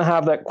still doesn't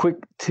have that quick,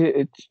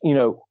 that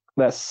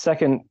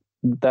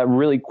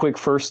really quick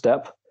first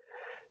step,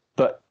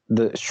 but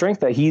the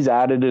strength that he's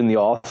added in the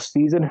off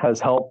season has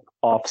helped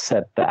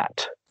offset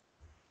that.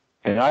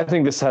 And I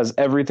think this has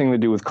everything to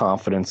do with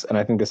confidence, and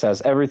I think this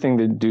has everything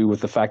to do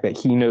with the fact that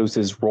he knows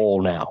his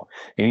role now,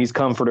 and he's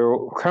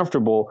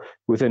comfortable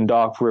within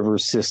Doc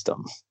Rivers'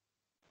 system.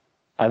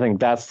 I think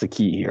that's the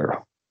key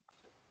here.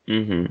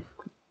 Mm-hmm.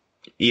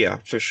 Yeah,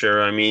 for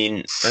sure. I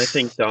mean, I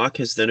think Doc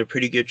has done a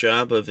pretty good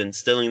job of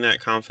instilling that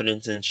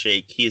confidence in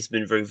Shake. He has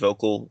been very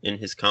vocal in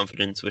his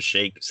confidence with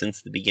Shake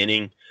since the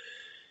beginning.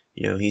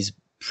 He's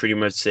pretty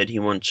much said he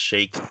wants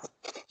Shake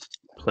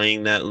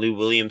playing that Lou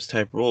Williams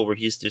type role where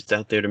he's just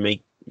out there to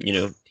make,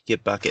 to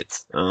get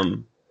buckets.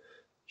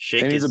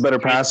 Shake and he's a better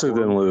passer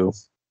than Lou.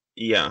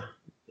 Yeah.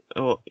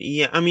 Oh,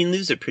 yeah. I mean,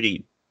 Lou's a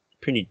pretty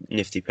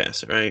nifty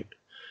passer, right?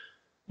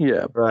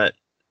 Yeah. But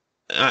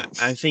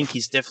I think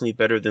he's definitely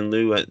better than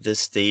Lou at this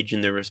stage in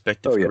their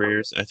respective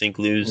careers. I think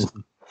Lou's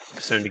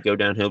starting to go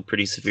downhill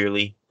pretty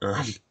severely.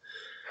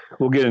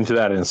 We'll get into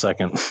that in a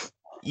second.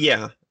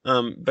 Yeah.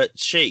 But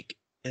Shake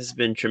has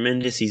been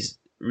tremendous. He's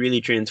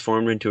really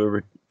transformed into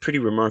a pretty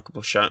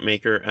remarkable shot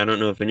maker. I don't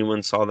know if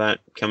anyone saw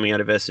that coming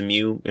out of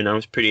SMU, and I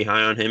was pretty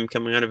high on him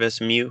coming out of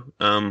SMU.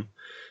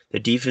 The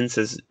defense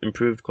has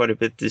improved quite a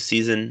bit this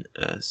season.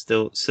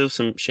 Still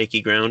some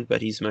shaky ground,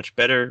 but he's much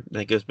better.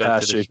 That goes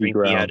back to the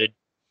strength he added,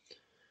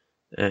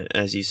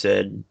 as you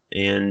said,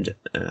 and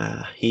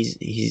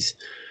he's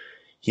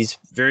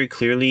very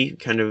clearly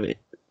kind of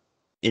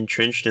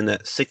entrenched in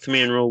that 6th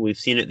man role. We've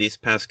seen it these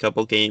past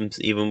couple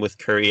games, even with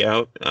Curry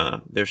out.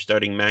 They're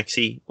starting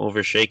Maxey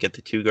over Shake at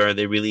the 2 guard.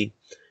 They really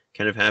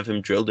kind of have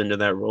him drilled into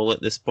that role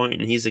at this point,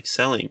 and he's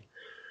excelling.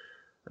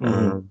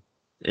 Mm-hmm.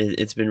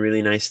 It's been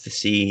really nice to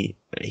see.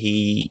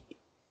 We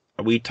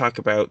talk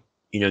about,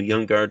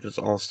 young guards with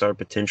all-star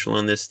potential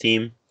on this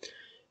team.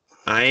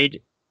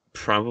 I'd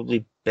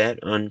probably bet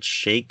on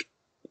Shake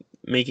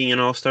making an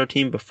all-star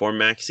team before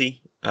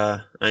Maxey.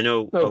 I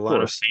know a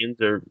lot of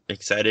fans are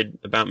excited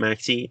about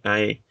Maxey.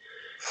 But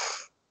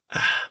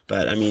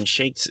I mean,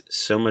 Shake's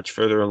so much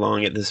further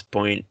along at this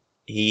point.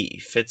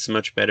 He fits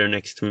much better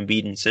next to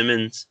Embiid and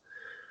Simmons.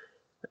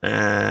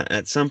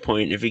 At some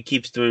point, if he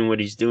keeps doing what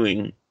he's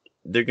doing,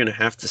 they're going to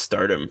have to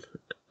start him.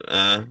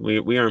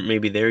 We aren't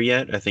maybe there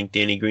yet. I think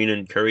Danny Green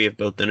and Curry have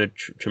both done a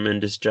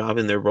tremendous job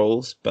in their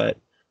roles, but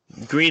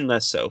Green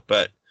less so.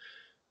 But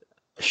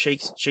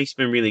Shake's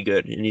been really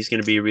good, and he's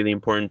going to be a really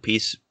important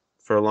piece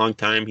for a long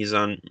time. He's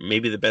on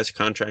maybe the best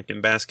contract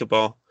in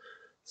basketball.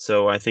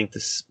 So I think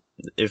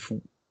if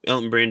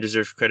Elton Brand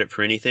deserves credit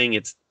for anything,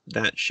 it's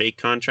that Shake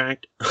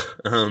contract.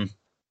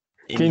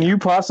 Can you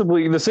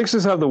possibly? The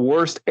Sixers have the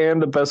worst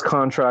and the best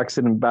contracts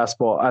in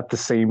basketball at the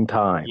same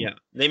time. Yeah,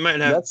 they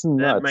might have. That's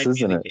nuts,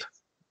 isn't it?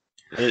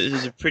 It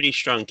is a pretty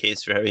strong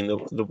case for having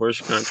the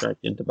worst contract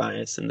in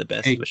Tobias and the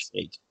best with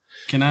Shake.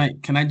 Can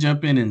I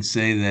jump in and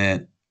say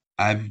that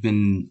I've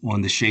been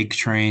on the Shake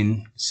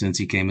train since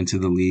he came into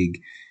the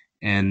league,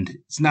 and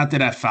it's not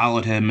that I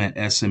followed him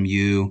at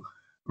SMU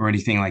or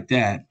anything like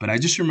that, but I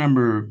just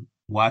remember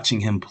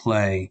watching him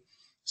play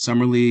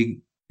Summer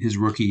League his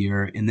rookie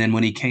year, and then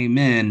when he came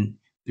in,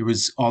 there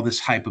was all this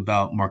hype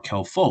about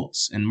Markelle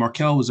Fultz, and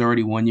Markelle was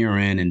already 1 year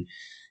in, and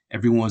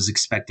everyone was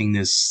expecting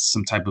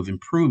some type of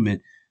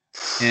improvement,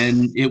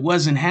 and it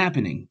wasn't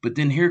happening. But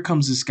then here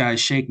comes this guy,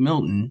 Shake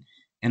Milton,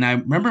 and I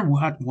remember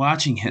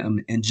watching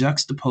him and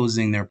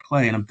juxtaposing their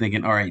play, and I'm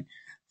thinking, all right,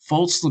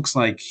 Fultz looks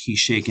like he's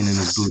shaking in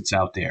his boots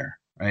out there,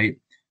 right?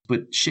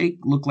 But Shake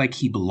looked like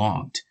he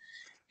belonged.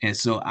 And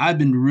so I've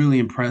been really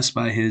impressed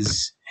by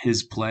his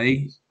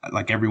play,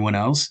 like everyone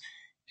else.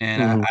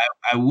 And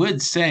I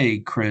would say,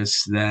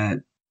 Chris, that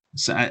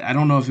I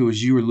don't know if it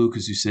was you or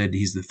Lucas who said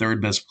he's the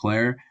 3rd best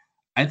player.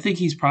 I think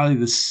he's probably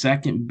the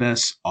 2nd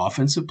best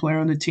offensive player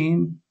on the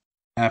team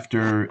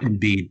after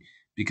Embiid,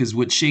 because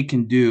what Shake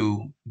can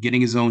do,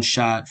 getting his own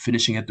shot,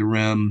 finishing at the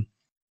rim,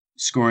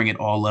 scoring at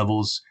all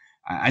levels,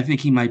 I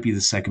think he might be the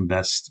 2nd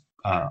best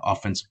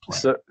offensive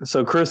play.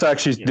 So Chris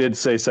actually did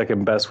say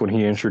second best when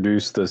he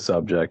introduced the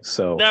subject.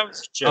 So that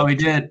was a joke. Oh, he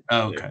did.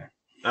 Oh, okay.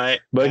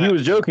 He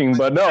was joking.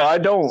 But no, I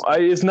don't.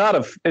 It's not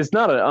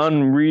an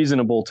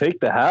unreasonable take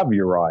to have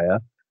Uriah.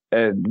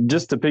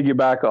 Just to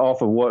piggyback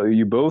off of what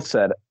you both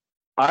said,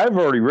 I've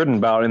already written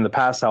about in the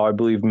past how I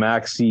believe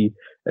Maxey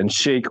and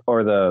Shake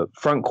are the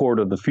front court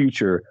of the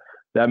future.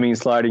 That means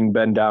sliding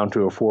Ben down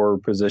to a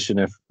forward position,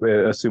 if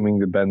assuming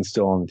that Ben's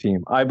still on the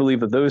team. I believe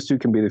that those two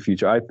can be the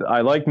future.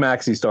 I like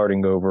Maxey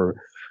starting over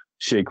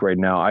Shake right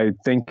now. I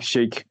think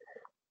Shake,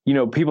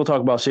 people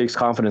talk about Shake's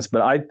confidence,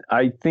 but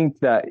I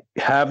think that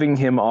having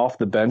him off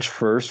the bench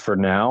first for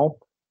now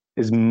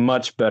is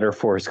much better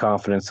for his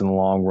confidence in the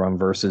long run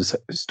versus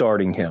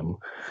starting him.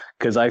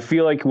 Because I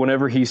feel like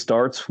whenever he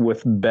starts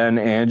with Ben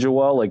and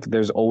Joel, like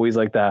there's always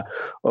like that,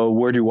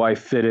 where do I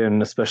fit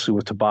in, especially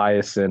with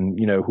Tobias and,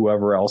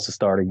 whoever else is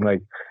starting.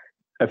 Like,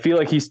 I feel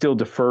like he still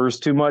defers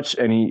too much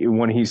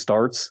when he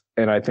starts.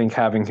 And I think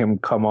having him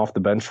come off the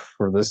bench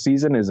for this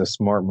season is a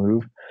smart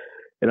move.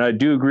 And I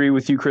do agree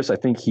with you, Chris. I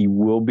think he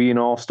will be an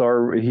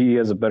all-star. He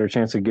has a better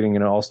chance of getting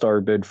an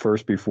all-star bid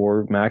first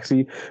before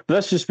Maxey. But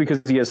that's just because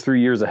he has 3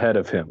 years ahead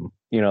of him.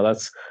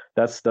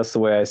 That's the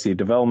way I see it,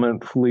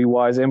 developmentally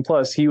wise. And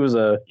plus, he was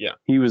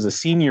a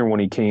senior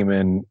when he came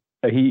in.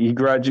 He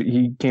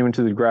came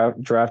into the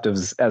draft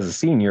as a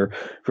senior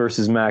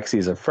versus Maxey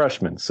as a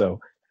freshman. So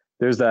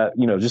there's that,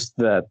 just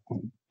that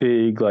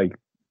big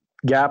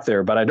gap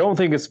there. But I don't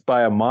think it's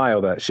by a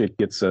mile that Shake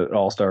gets an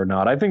all-star or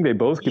not. I think they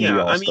both can be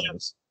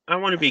all-stars. I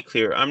want to be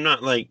clear. I'm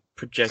not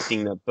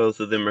projecting that both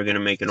of them are going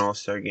to make an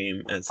all-star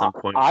game at some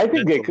point. I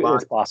think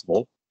it's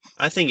possible.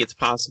 I think it's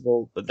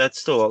possible, but that's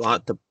still a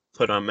lot to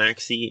put on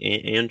Maxey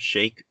and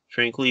Shake,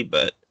 frankly.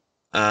 But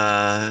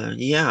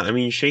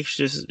Shake's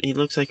he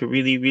looks like a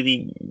really,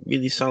 really,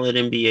 really solid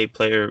NBA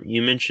player.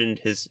 You mentioned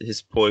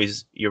his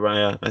poise,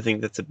 Uriah. I think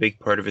that's a big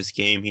part of his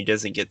game. He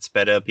doesn't get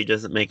sped up. He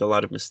doesn't make a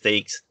lot of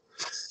mistakes.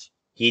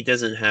 He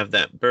doesn't have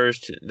that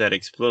burst, that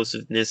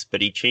explosiveness,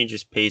 but he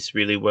changes pace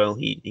really well.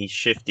 He's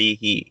shifty.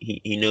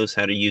 He knows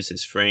how to use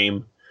his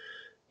frame,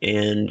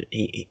 and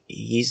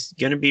he's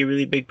going to be a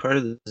really big part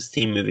of this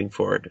team moving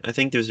forward. I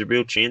think there's a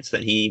real chance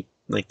that the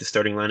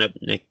starting lineup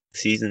next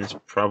season is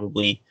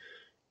probably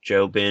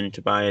Joe, Ben,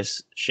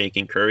 Tobias, Shake,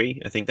 and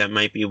Curry. I think that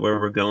might be where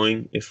we're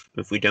going if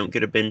we don't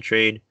get a Ben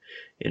trade,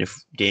 and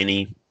if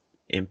Danny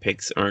and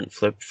picks aren't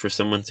flipped for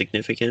someone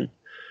significant.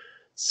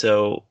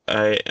 So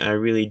I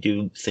really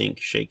do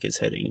think Shake is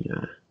heading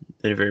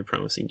in a very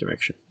promising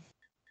direction.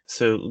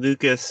 So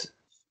Lucas,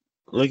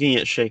 looking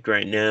at Shake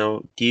right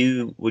now,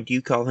 would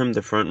you call him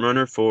the front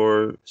runner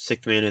for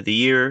Sixth Man of the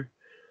Year?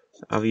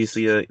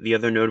 Obviously, the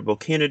other notable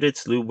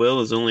candidates, Lou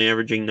Will is only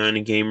averaging 9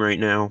 a game right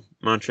now.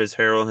 Montrezl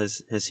Harrell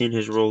has seen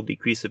his role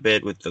decrease a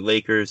bit with the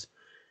Lakers.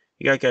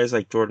 You got guys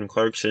like Jordan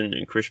Clarkson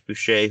and Chris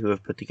Boucher who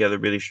have put together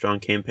really strong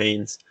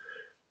campaigns.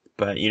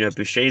 But,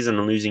 Boucher's on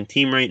a losing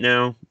team right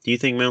now. Do you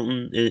think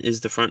Milton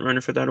is the front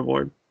runner for that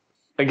award?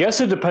 I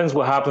guess it depends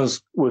what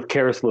happens with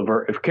Karis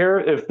LeVert.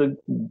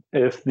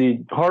 If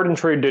the Harden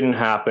trade didn't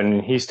happen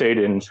and he stayed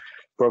in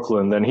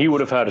Brooklyn, then he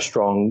would have had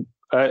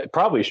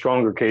probably a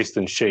stronger case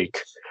than Shake.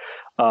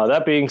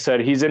 That being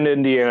said, he's in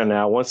Indiana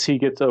now. Once he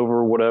gets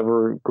over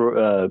whatever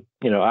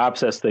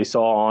abscess they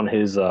saw on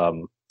his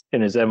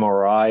in his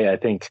MRI, I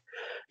think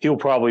he'll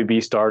probably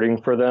be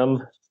starting for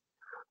them.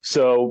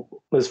 So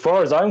as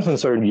far as I'm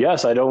concerned,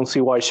 yes, I don't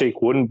see why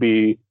Shake wouldn't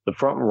be the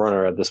front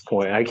runner at this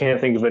point. I can't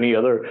think of any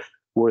other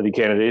worthy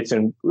candidates.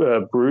 And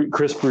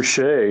Chris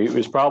Boucher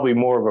is probably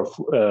more of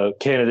a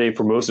candidate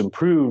for most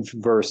improved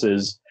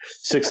versus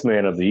Sixth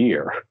Man of the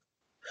Year.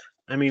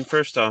 I mean,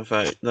 first off,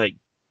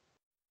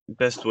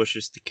 best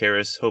wishes to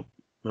Karis. Hope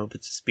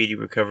it's a speedy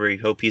recovery.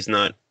 Hope he's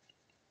not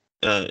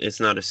it's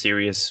not a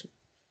serious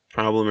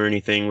problem or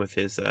anything with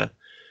his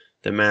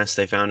the mass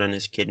they found on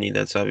his kidney.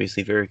 That's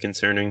obviously very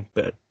concerning,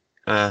 but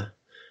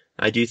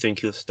I do think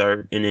he'll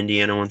start in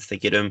Indiana once they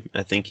get him.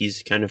 I think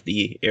he's kind of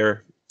the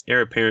heir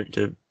apparent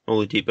to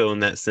Oladipo in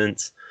that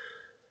sense.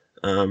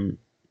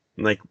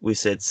 Like we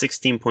said,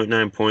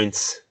 16.9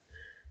 points,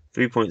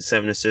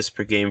 3.7 assists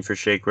per game for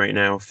Shake right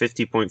now,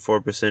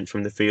 50.4%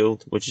 from the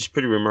field, which is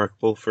pretty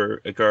remarkable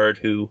for a guard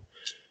who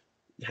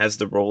has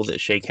the role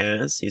that Shake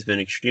has. He's been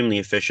extremely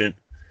efficient.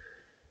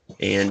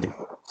 And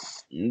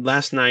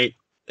last night,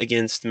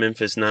 against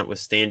Memphis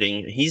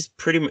notwithstanding,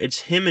 it's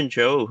him and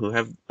Joe who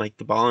have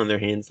the ball in their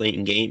hands late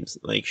in games.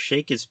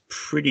 Shake is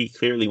pretty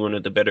clearly one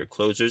of the better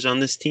closers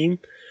on this team.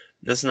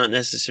 That's not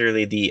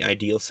necessarily the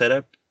ideal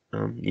setup.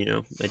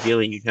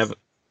 Ideally you'd have a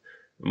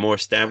more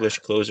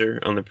established closer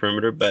on the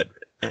perimeter, but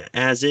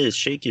as is,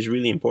 Shake is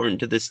really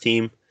important to this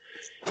team.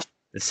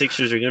 The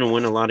Sixers are going to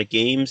win a lot of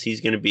games.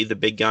 He's going to be the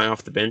big guy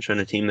off the bench on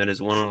a team that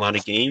has won a lot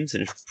of games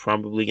and is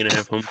probably going to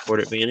have home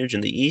court advantage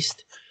in the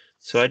East.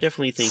 So I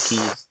definitely think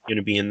he's going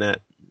to be in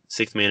that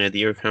Sixth Man of the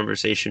Year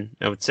conversation.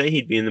 I would say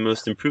he'd be in the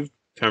most improved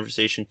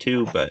conversation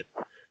too, but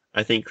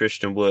I think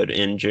Christian Wood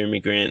and Jeremy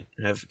Grant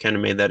have kind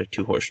of made that a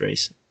two-horse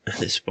race at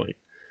this point.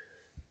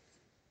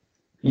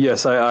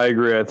 Yes, I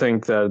agree. I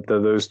think that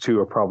those two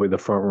are probably the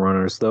front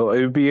runners, though.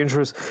 It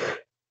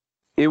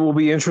will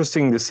be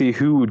interesting to see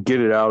who would get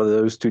it out of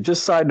those two.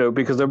 Just side note,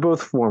 because they're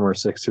both former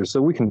Sixers,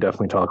 so we can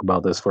definitely talk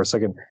about this for a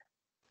second.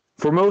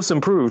 For most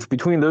improved,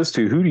 between those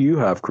two, who do you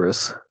have,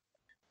 Chris?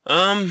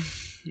 I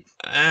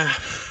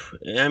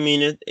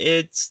mean,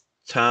 it's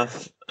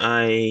tough.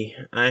 I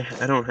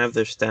don't have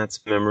their stats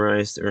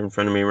memorized or in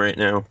front of me right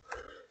now.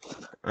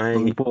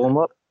 Let me pull them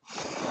up.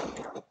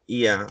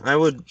 Yeah, I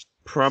would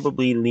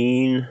probably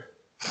lean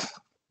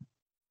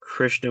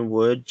Christian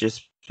Wood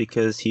just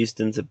because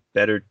Houston's a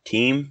better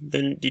team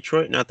than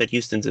Detroit. Not that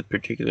Houston's a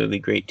particularly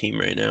great team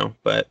right now,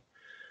 but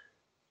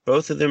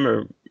both of them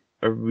are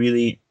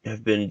really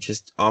have been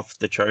just off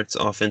the charts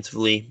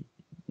offensively.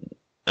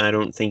 I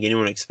don't think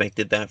anyone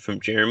expected that from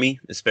Jeremy,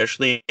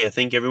 especially. I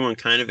think everyone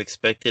kind of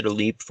expected a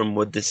leap from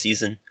Wood this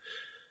season.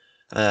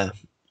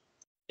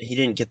 He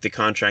didn't get the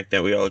contract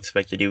that we all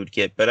expected he would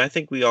get, but I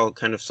think we all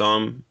kind of saw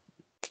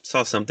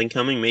something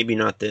coming. Maybe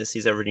not this.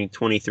 He's averaging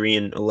 23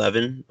 and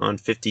 11 on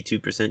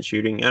 52%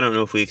 shooting. I don't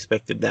know if we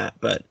expected that,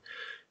 but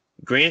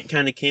Grant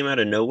kind of came out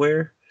of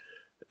nowhere.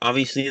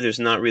 Obviously, there's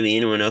not really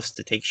anyone else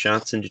to take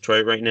shots in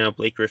Detroit right now.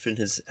 Blake Griffin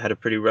has had a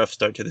pretty rough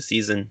start to the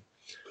season.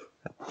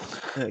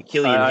 I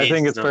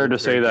think it's fair to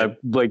say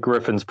that Blake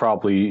Griffin's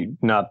probably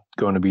not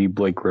going to be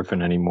Blake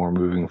Griffin anymore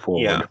moving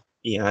forward.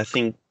 Yeah, I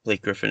think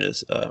Blake Griffin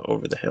is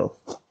over the hill,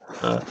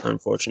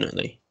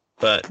 unfortunately.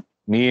 But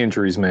knee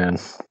injuries, man.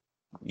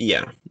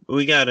 Yeah,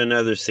 we got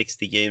another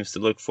 60 games to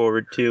look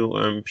forward to.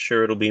 I'm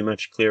sure it'll be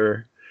much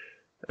clearer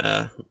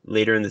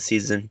later in the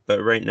season.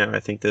 But right now,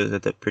 I think those are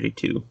the pretty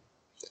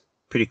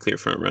clear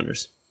front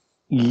runners.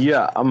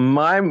 Yeah,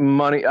 my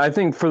money, I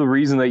think for the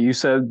reason that you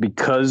said,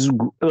 because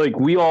like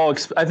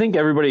I think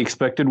everybody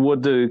expected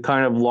Wood to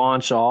kind of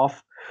launch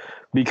off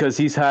because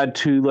he's had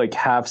two like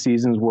half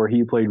seasons where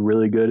he played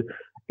really good.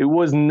 It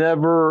was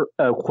never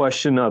a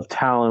question of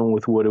talent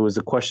with Wood. It was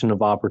a question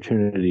of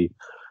opportunity.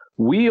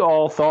 We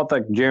all thought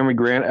that Jeremy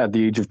Grant at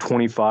the age of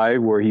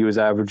 25, where he was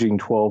averaging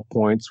 12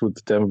 points with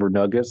the Denver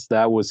Nuggets,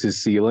 that was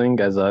his ceiling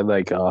as a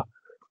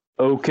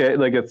okay,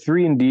 like a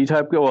 3-and-D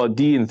type guy, well, a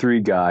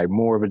D-and-3 guy,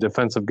 more of a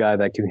defensive guy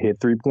that can hit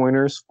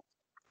three-pointers.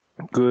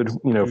 Good,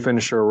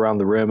 finisher around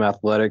the rim,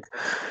 athletic.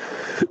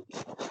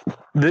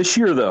 This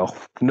year, though,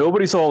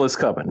 nobody saw this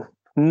coming.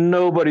 And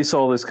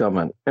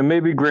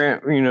maybe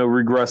Grant,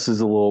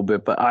 regresses a little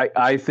bit, but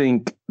I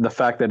think the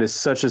fact that it's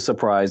such a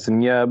surprise,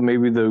 and yeah,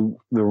 maybe the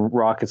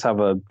Rockets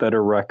have a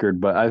better record,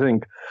 but I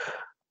think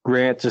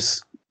Grant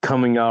just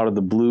coming out of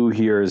the blue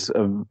here is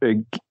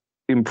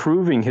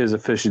improving his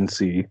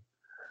efficiency.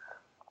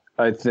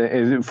 I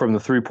think from the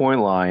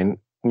 3-point line,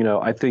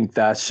 I think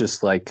that's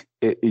just like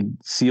it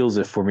seals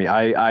it for me.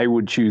 I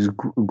would choose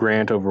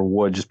Grant over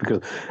Wood just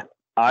because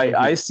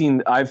I've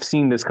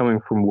seen this coming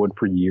from Wood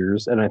for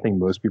years, and I think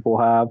most people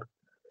have.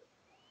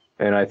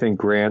 And I think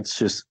Grant's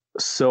just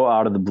so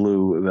out of the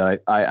blue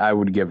that I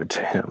would give it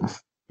to him.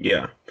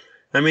 Yeah.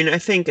 I mean, I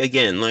think,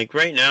 again, like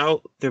right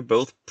now, they're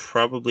both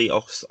probably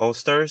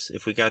all-stars.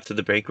 If we got to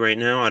the break right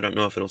now, I don't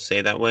know if it'll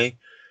say that way.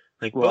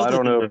 Like, both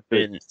of them have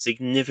been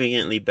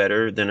significantly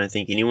better than I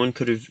think anyone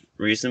could have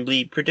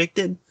reasonably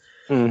predicted.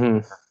 Mm-hmm.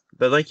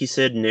 But like you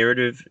said,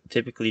 narrative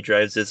typically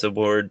drives this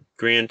award.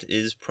 Grant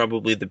is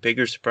probably the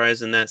bigger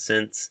surprise in that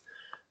sense.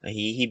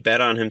 He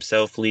bet on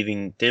himself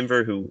leaving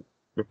Denver, who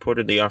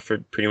reportedly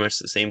offered pretty much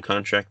the same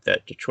contract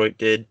that Detroit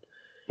did.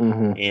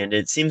 Mm-hmm. And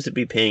it seems to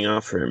be paying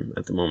off for him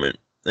at the moment.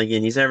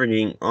 Again, he's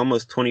averaging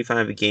almost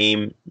 25 a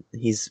game.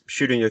 He's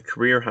shooting a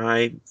career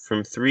high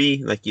from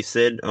 3, like you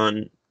said,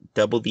 on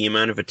double the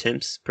amount of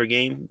attempts per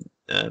game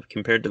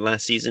compared to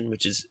last season,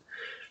 which is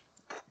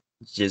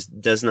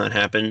just does not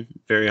happen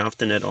very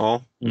often at all.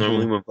 Mm-hmm.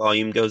 Normally when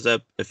volume goes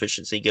up,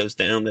 efficiency goes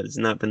down. That has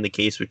not been the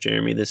case with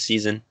Jeremy this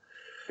season.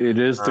 It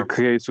is the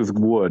case with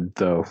Wood,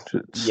 though.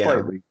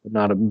 Slightly, but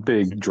not a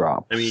big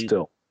drop. I mean,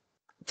 still.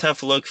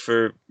 Tough look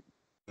for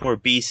poor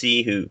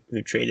BC who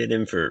traded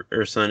him for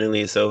Ersan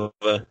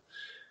Ilyasova.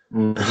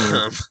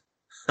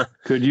 Mm-hmm.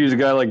 Could use a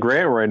guy like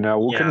Grant right now.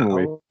 What couldn't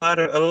we?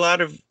 A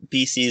lot of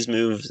BC's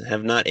moves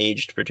have not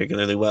aged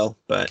particularly well,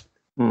 but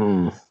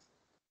oh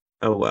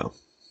well.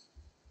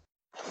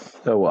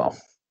 Oh well.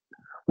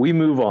 We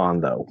move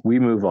on, though.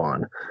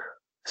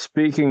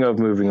 Speaking of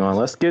moving on,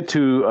 let's get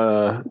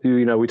to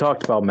we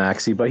talked about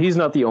Maxey, but he's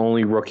not the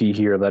only rookie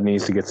here that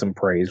needs to get some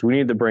praise. We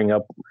need to bring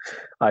up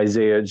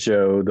Isaiah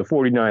Joe, the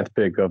 49th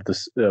pick of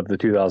the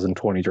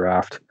 2020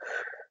 draft.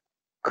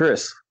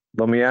 Chris,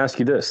 let me ask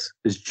you this.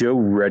 Is Joe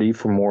ready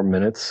for more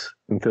minutes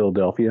in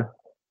Philadelphia?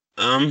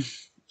 I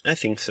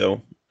think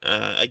so.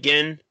 I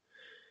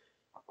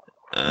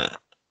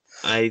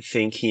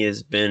think he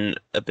has been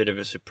a bit of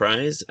a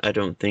surprise. I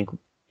don't think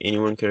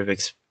anyone could have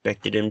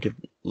expected him to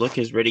look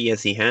as ready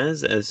as he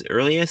has, as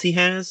early as he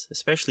has,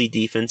 especially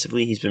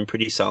defensively. He's been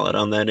pretty solid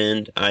on that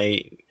end.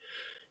 I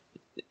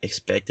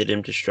expected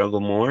him to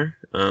struggle more.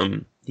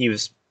 He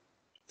was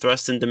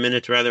thrust into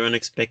minutes rather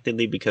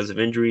unexpectedly because of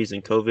injuries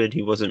and COVID.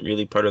 He wasn't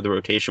really part of the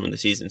rotation when the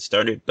season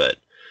started, but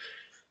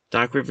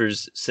Doc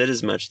Rivers said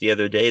as much the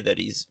other day that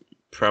he's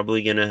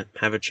probably going to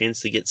have a chance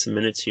to get some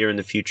minutes here in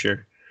the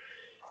future.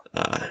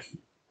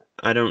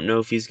 I don't know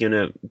if he's going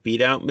to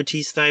beat out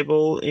Matisse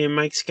Thybulle and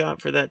Mike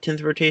Scott for that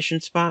 10th rotation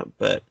spot,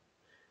 but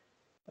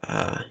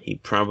he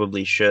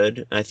probably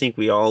should. I think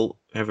we all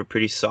have a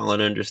pretty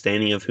solid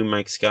understanding of who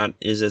Mike Scott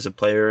is as a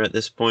player at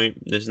this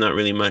point. There's not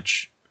really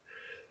much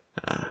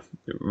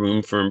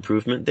room for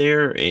improvement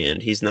there,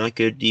 and he's not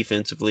good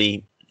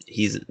defensively.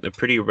 He's a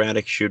pretty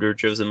erratic shooter.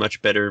 Joe's a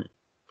much better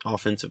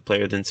offensive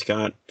player than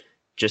Scott,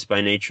 just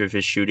by nature of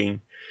his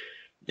shooting.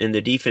 And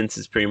the defense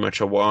is pretty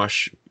much a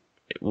wash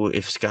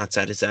if Scott's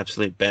at his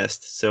absolute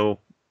best. So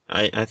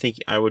I think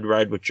I would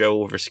ride with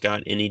Joe over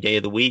Scott any day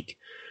of the week.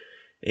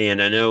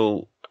 And I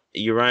know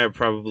Uriah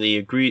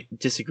probably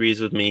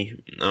disagrees with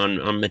me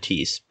on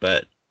Matisse,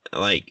 but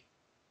like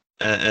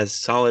as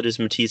solid as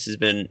Matisse has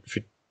been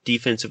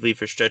defensively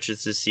for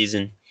stretches this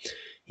season,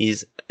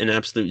 he's an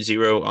absolute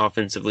zero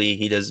offensively.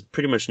 He does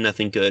pretty much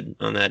nothing good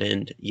on that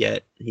end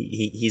yet.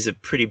 He's a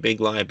pretty big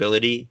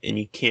liability, and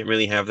you can't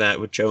really have that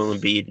with Joel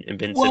Embiid and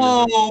Ben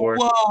Simmons.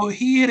 Whoa!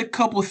 He hit a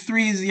couple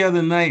threes the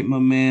other night, my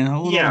man.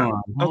 Hold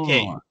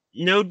on.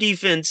 No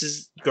defense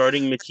is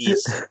guarding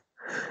Matisse.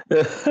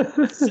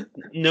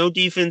 No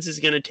defense is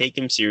going to take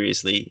him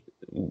seriously,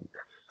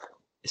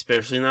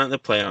 especially not in the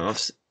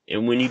playoffs.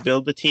 And when you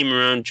build the team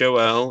around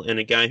Joel and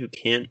a guy who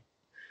can't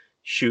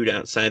shoot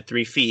outside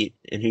 3 feet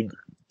and who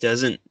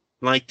doesn't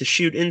like to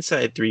shoot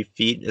inside 3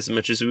 feet as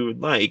much as we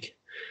would like,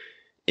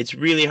 it's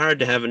really hard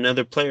to have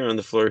another player on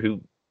the floor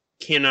who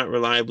cannot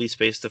reliably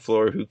space the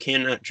floor, who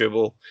cannot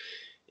dribble,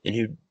 and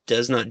who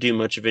does not do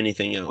much of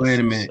anything else. Wait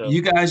a minute. So,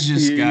 you guys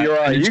just got...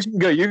 Uriah,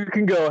 you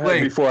can go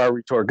ahead before I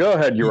retort. Go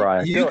ahead,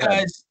 Uriah.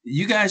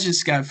 You guys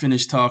just got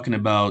finished talking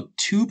about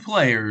 2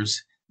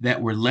 players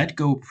that were let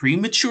go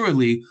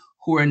prematurely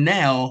who are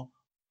now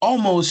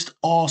almost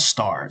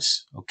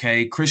all-stars,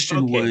 okay?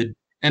 Christian Wood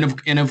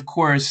and of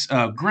course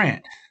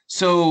Grant.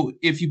 So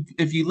if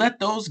you let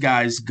those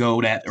guys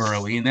go that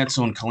early, and that's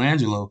on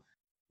Colangelo,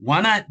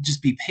 why not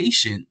just be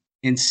patient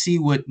and see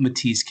what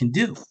Matisse can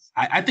do?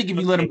 I think if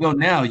you let him go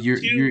now, you're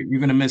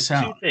going to miss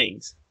out. 2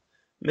 things.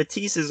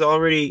 Matisse is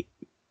already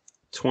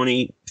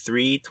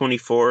 23,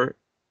 24.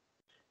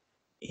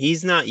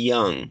 He's not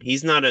young.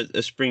 He's not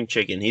a spring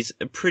chicken. He's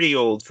pretty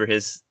old for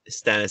his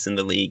status in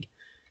the league.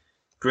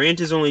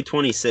 Grant is only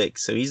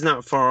 26, so he's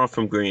not far off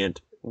from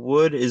Grant.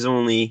 Wood is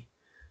only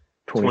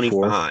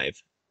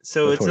 25.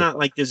 So it's not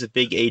like there's a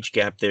big age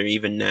gap there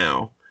even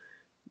now.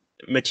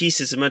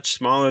 Matisse is much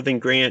smaller than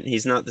Grant.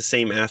 He's not the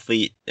same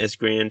athlete as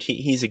Grant.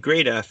 He's a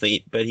great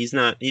athlete, but he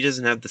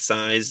doesn't have the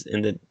size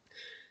and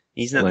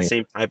he's not the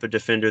same type of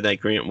defender that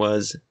Grant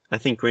was. I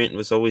think Grant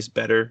was always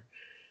better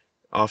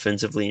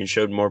offensively and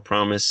showed more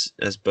promise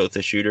as both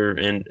a shooter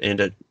and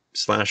a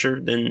slasher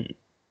than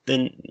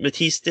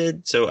Matisse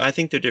did. So I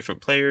think they're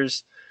different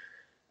players.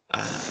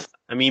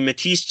 I mean,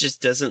 Matisse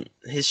just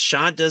his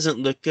shot doesn't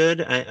look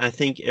good. I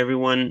think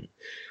everyone,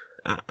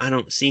 I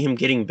don't see him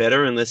getting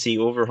better unless he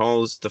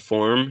overhauls the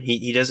form.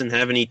 He doesn't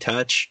have any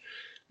touch.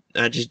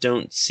 I just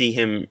don't see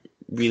him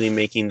really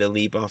making the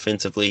leap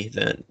offensively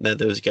that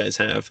those guys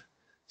have.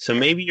 So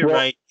maybe you're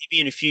right.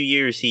 Maybe in a few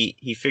years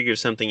he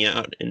figures something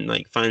out and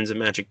like finds a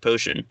magic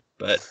potion,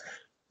 but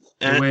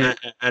I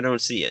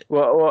don't see it.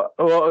 Well,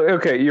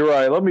 okay, you're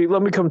right. Let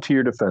me come to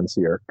your defense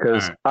here,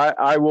 because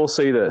I will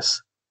say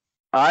this.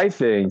 I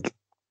think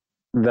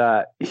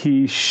that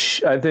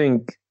I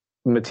think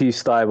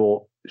Matisse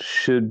Thybulle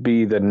should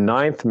be the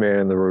 9th man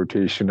in the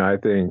rotation. I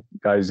think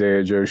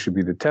Isaiah Joe should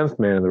be the 10th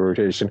man in the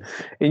rotation.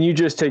 And you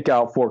just take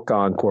out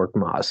Furkan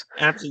Korkmaz.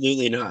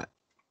 Absolutely not.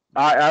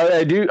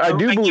 I do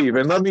believe,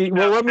 and let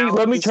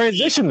me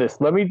transition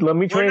this. Let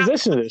me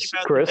transition this,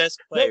 Chris. The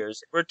best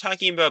players. We're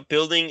talking about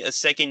building a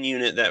second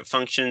unit that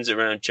functions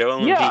around Joel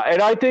Embiid. Yeah,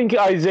 and I think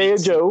Isaiah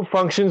Joe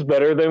functions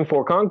better than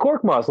Furkan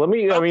Korkmaz.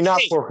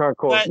 Not Furkan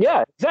Korkmaz.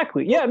 Yeah,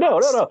 exactly. Yeah, no.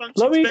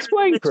 Let me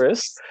explain,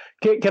 Chris.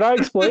 Can I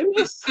explain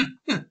this?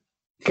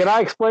 Can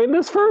I explain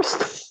this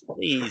first?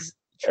 Please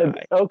try.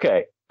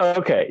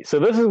 Okay. So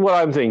this is what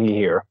I'm thinking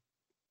here.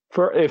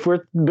 If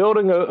we're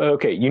building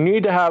you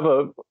need to have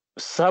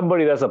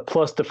somebody that's a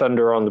plus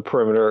defender on the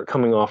perimeter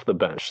coming off the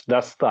bench.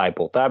 That's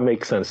Thybulle. That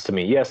makes sense to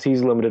me. Yes,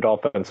 he's limited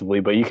offensively,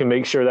 but you can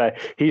make sure that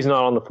he's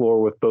not on the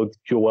floor with both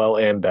Joel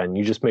and Ben.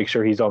 You just make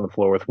sure he's on the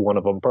floor with one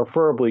of them,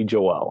 preferably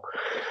Joel.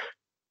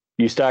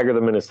 You stagger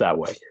the minutes that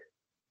way.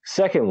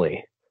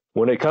 Secondly,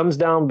 when it comes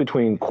down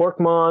between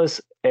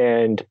Korkmaz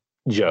and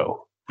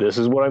Joe, this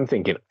is what I'm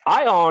thinking.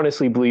 I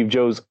honestly believe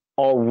Joe's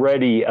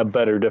already a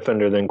better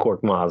defender than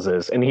Korkmaz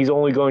is, and he's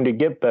only going to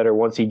get better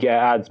once he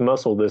adds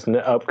muscle this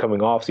upcoming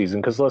offseason,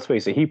 because let's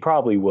face it, he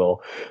probably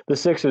will. The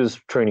Sixers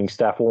training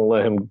staff won't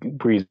let him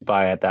breeze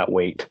by at that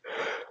weight.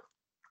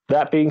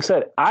 That being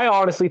said, I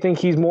honestly think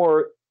he's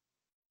more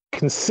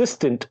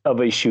consistent of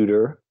a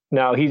shooter.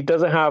 Now, he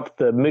doesn't have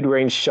the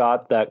mid-range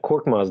shot that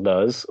Korkmaz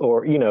does,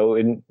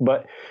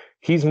 but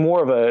he's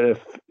more of a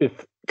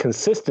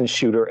consistent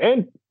shooter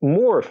and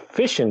more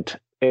efficient,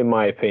 in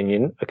my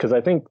opinion, because I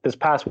think this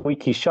past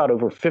week he shot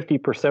over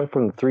 50%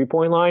 from the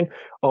three-point line,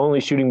 only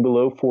shooting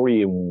below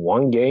 40 in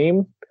one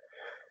game.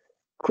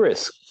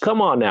 Chris,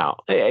 come on now.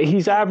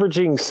 He's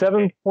averaging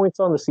 7 points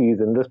on the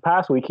season. This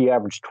past week, he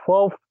averaged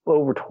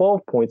over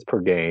 12 points per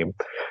game.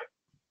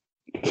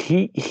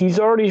 He's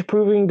already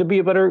proving to be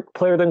a better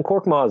player than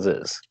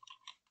Korkmaz is.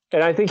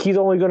 And I think he's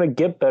only going to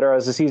get better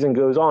as the season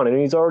goes on. And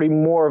he's already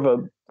more of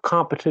a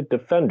competent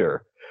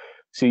defender.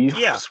 So you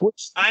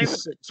switch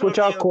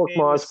out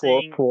Korkmaz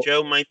for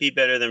Joe might be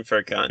better than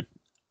Furkan.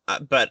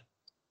 But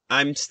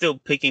I'm still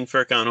picking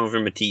Furkan over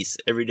Matisse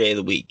every day of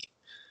the week.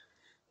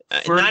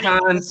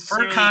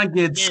 Furkan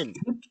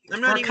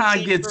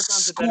gets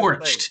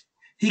scorched.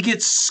 He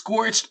gets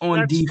scorched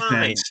on defense.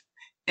 Fine.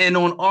 And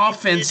on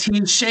offense,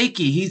 he's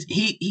shaky.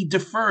 He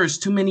defers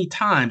too many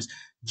times.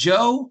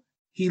 Joe,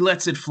 he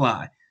lets it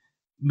fly.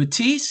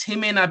 Matisse, he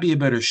may not be a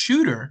better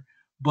shooter,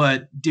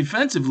 but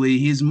defensively,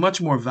 he's much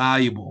more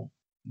valuable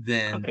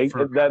than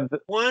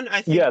One,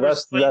 I think we're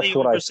slightly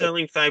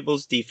overselling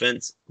Thibel's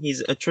defense.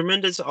 He's a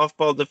tremendous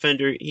off-ball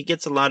defender. He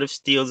gets a lot of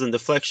steals and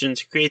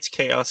deflections, creates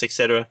chaos,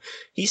 etc.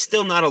 He's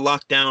still not a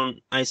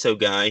lockdown ISO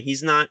guy.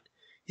 He's not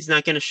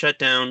going to shut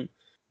down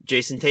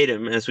Jason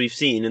Tatum, as we've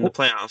seen in the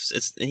playoffs.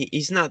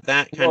 He's not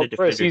that kind of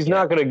defender. Chris, he's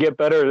not going to get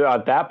better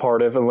at that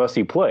part unless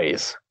he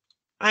plays.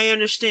 I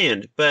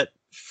understand, but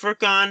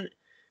Furkan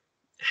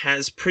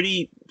has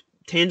pretty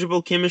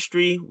tangible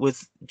chemistry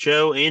with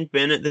Joe and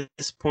Ben at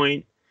this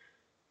point.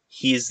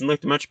 He's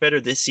looked much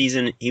better this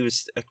season. He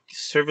was a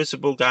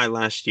serviceable guy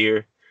last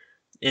year.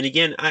 And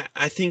again,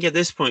 I think at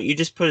this point, you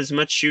just put as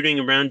much shooting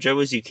around Joe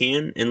as you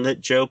can and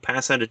let Joe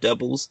pass out of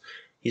doubles.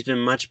 He's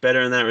been much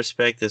better in that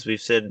respect, as we've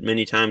said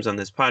many times on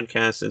this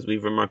podcast, as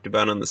we've remarked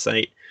about on the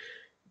site.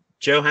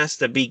 Joe has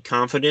to be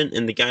confident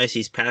in the guys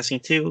he's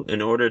passing to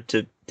in order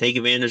to take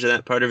advantage of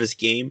that part of his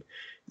game.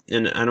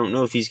 And I don't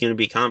know if he's going to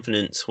be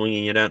confident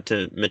swinging it out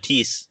to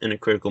Matisse in a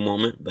critical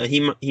moment, but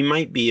he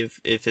might be if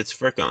it's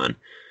Furkan.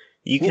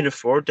 You can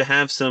afford to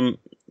have some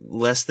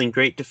less than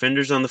great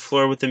defenders on the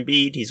floor with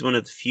Embiid. He's one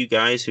of the few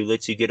guys who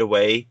lets you get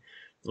away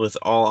with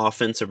all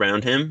offense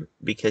around him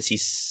because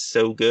he's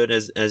so good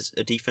as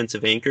a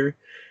defensive anchor.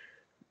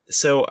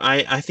 So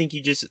I think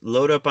you just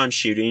load up on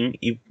shooting.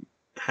 You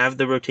have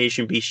the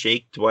rotation be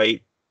Shake,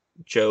 Dwight,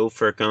 Joe,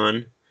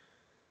 Furkan,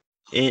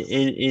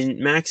 and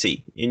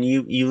Maxey, and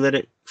you let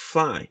it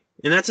fly.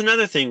 And that's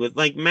another thing with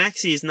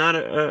Maxey is not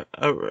a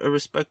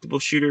respectable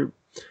shooter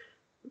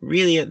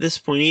really at this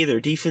point either.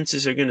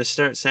 Defenses are going to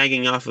start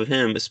sagging off of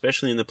him,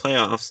 especially in the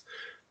playoffs.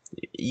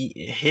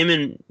 Him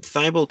and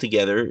Thibault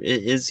together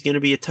is going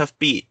to be a tough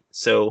beat.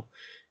 So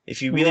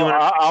if you really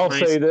want to, I'll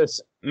say this: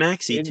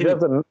 Maxey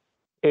too.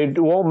 It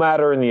won't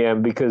matter in the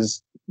end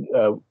because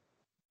we're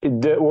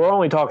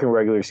only talking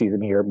regular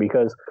season here.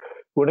 Because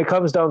when it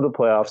comes down to the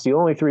playoffs, the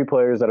only three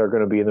players that are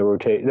going to be in the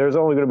rotation, there's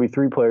only going to be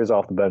three players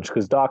off the bench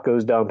because Doc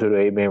goes down to the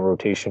 8-man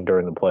rotation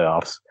during the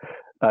playoffs.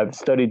 I've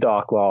studied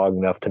Doc long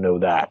enough to know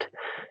that.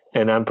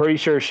 And I'm pretty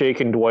sure Shake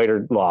and Dwight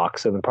are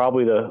locks. And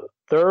probably the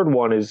third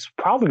one is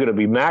probably going to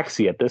be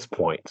Maxey at this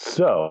point.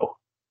 So,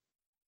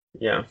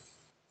 yeah.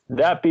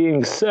 That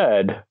being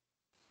said,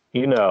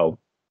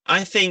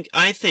 I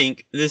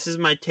think this is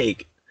my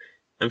take.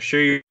 I'm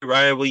sure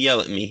Uriah will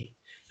yell at me.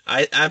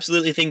 I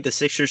absolutely think the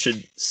Sixers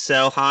should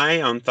sell high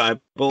on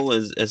Thibault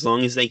as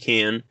long as they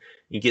can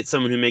and get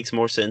someone who makes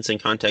more sense in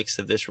context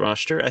of this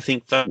roster. I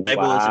think Thibault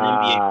is an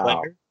NBA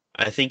player.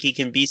 I think he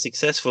can be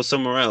successful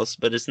somewhere else,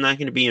 but it's not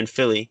going to be in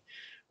Philly,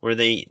 where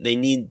they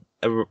need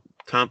a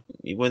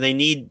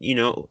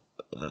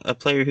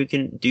player who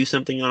can do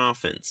something on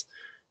offense.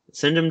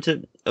 Send him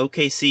to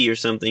OKC or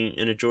something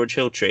in a George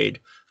Hill trade.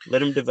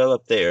 Let him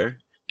develop there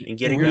and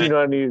get a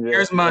guy.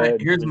 Here's my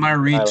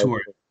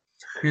retort.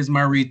 Here's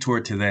my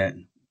retort to that.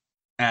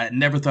 I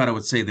never thought I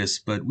would say this,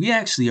 but we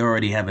actually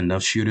already have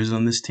enough shooters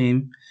on this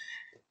team,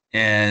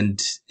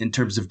 and in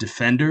terms of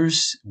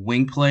defenders,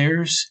 wing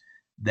players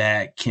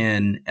that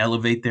can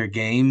elevate their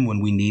game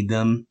when we need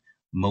them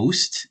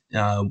most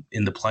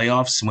in the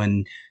playoffs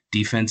when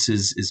defense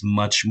is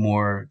much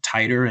more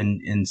tighter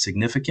and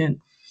significant.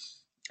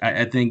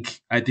 I think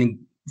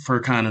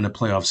Furkan in the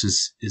playoffs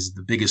is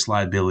the biggest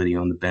liability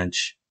on the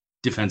bench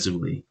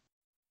defensively.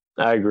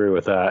 I agree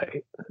with that.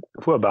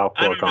 What about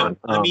Furkan?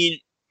 I mean,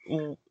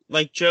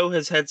 Joe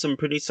has had some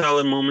pretty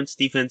solid moments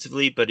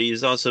defensively, but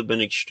he's also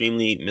been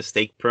extremely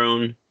mistake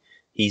prone.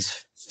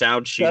 He's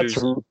fouled shooters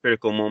in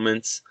critical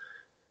moments.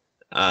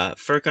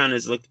 Furkan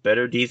has looked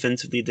better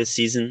defensively this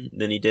season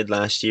than he did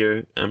last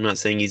year. I'm not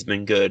saying he's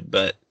been good,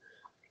 but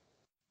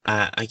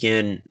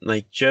again,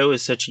 Joe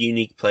is such a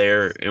unique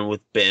player, and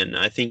with Ben,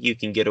 I think you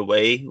can get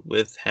away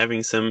with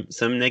having some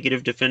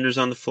negative defenders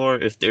on the floor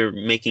if they're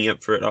making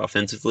up for it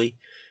offensively.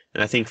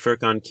 And I think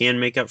Furkan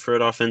can make up for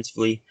it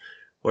offensively,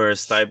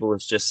 whereas Thibault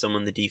is just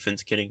someone the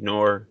defense can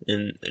ignore,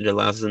 and it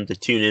allows them to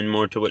tune in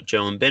more to what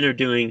Joe and Ben are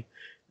doing,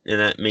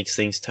 and that makes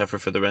things tougher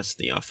for the rest of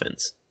the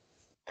offense.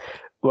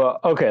 Well,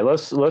 okay,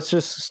 let's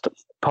just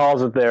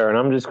pause it there, and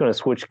I'm just going to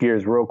switch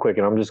gears real quick,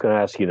 and I'm just going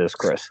to ask you this,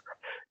 Chris.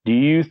 Do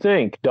you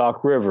think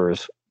Doc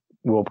Rivers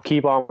will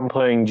keep on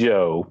playing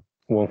Joe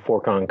when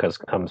Furkan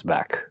comes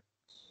back?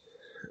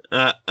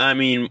 I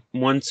mean,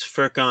 once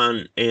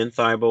Furkan and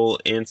Thibault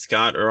and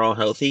Scott are all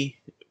healthy,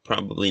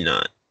 probably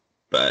not.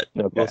 But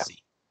we'll see.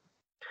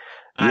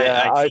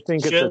 Yeah, I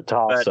think it's a should,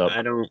 toss-up.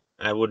 But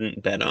I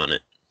wouldn't bet on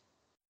it.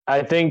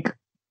 I think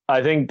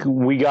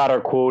we got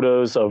our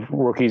quotas of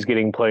rookies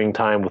getting playing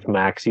time with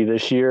Maxey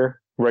this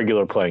year,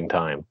 regular playing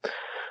time.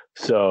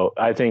 So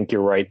I think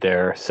you're right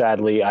there.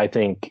 Sadly, I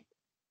think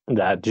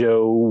that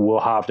Joe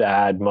will have to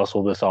add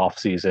muscle this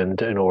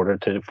offseason in order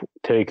to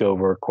take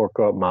over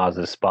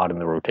Korkmaz's spot in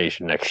the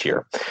rotation next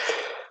year.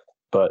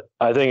 But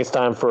I think it's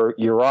time for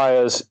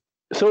Uriah's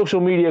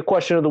social media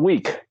question of the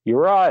week.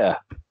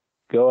 Uriah,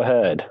 go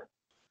ahead.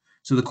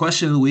 So the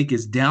question of the week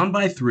is down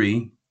by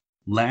 3,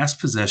 last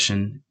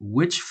possession,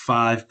 which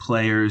 5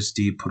 players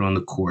do you put on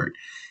the court?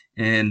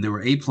 And there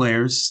were 8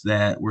 players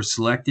that were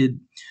selected,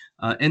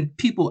 and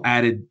people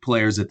added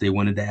players that they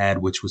wanted to add,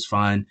 which was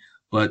fine.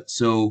 But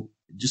so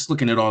just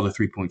looking at all the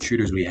 3-point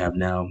shooters we have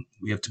now,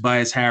 we have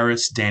Tobias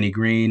Harris, Danny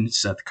Green,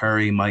 Seth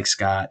Curry, Mike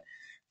Scott,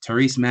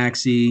 Tyrese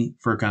Maxey,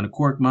 Furkan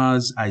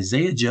Korkmaz,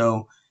 Isaiah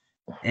Joe,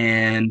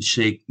 and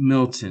Shake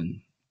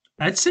Milton.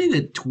 I'd say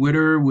that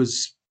Twitter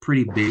was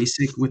pretty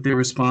basic with their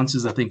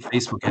responses. I think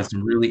Facebook has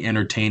some really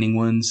entertaining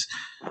ones.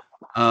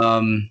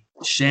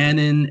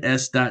 Shannon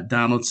S.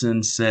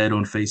 Donaldson said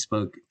on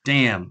Facebook,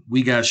 "Damn,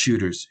 we got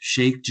shooters.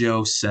 Shake,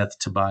 Joe, Seth,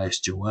 Tobias,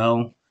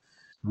 Joel."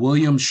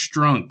 William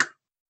Strunk,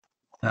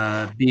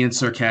 being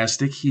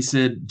sarcastic, he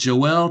said,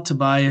 "Joel,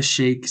 Tobias,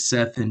 Shake,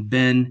 Seth, and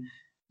Ben,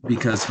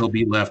 because he'll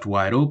be left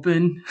wide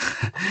open."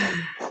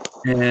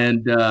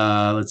 And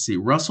let's see,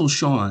 Russell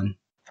Sean,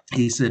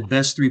 he said,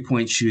 "Best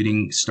 3-point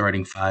shooting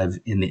starting 5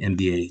 in the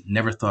NBA."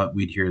 Never thought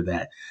we'd hear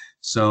that.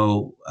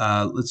 So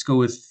let's go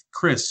with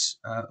Chris.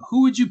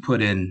 Who would you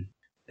put in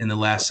the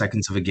last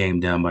seconds of a game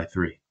down by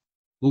 3?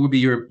 What would be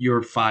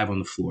your 5 on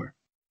the floor?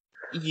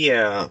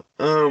 Yeah.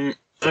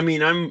 I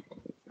mean, I'm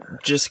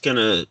just going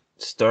to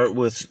start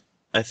with,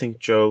 I think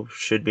Joe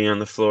should be on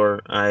the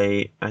floor.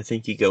 I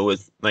think you go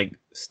with, like,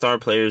 star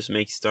players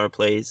make star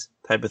plays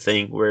type of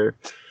thing, where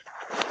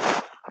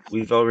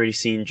we've already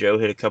seen Joe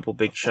hit a couple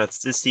big shots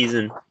this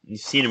season.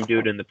 You've seen him do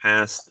it in the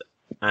past.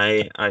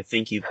 I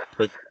think you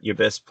put your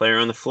best player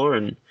on the floor,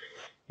 and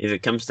if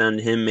it comes down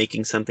to him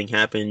making something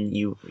happen,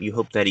 you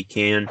hope that he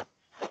can.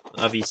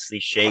 Obviously,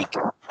 Shake,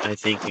 I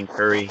think, and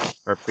Curry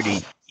are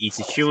pretty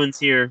easy shoo-ins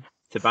here.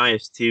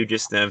 Tobias, too,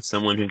 just to have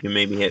someone who can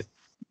maybe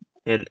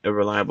hit a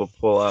reliable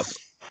pull-up.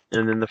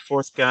 And then the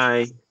fourth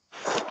guy,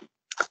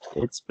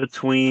 it's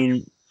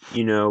between,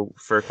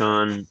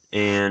 Furkan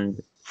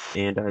and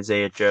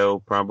Isaiah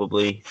Joe,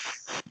 probably.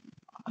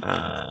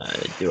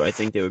 Do I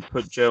think they would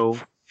put Joe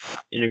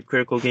in a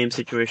critical game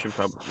situation?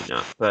 Probably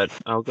not. But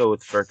I'll go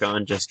with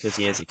Furkan just because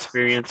he has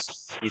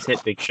experience. He's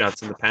hit big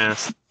shots in the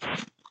past.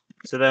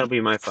 So that'll be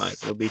my 5.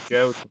 It'll be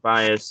Joe,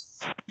 Tobias,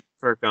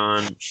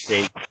 Furkan,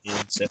 Shake,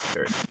 and Seth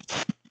Curry.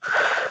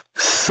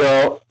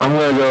 So I'm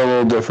going to go a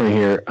little different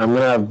here. I'm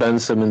going to have Ben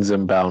Simmons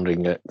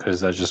inbounding it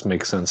because that just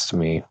makes sense to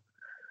me.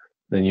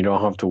 Then you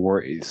don't have to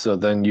worry. So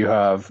then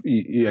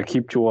you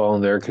keep Joel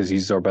in there because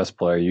he's our best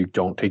player. You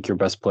don't take your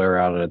best player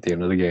out at the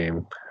end of the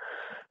game.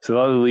 So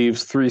that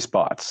leaves 3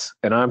 spots.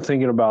 And I'm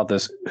thinking about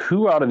this.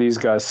 Who out of these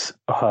guys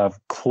have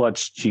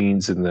clutch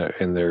genes in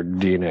their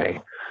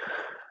DNA?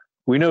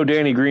 We know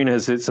Danny Green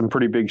has hit some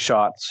pretty big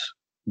shots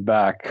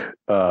back.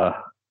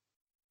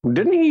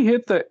 Didn't he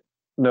hit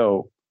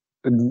No.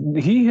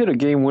 He hit a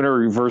game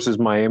winner versus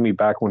Miami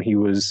back when he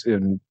was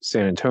in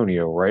San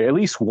Antonio, right? At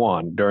least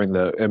one during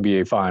the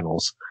NBA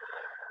Finals.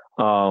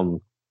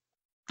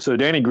 So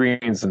Danny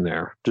Green's in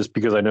there just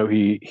because I know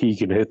he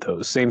can hit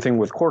those. Same thing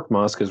with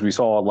Korkmaz because we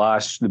saw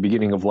the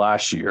beginning of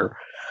last year.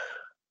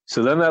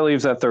 So then that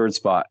leaves that 3rd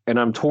spot. And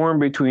I'm torn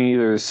between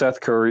either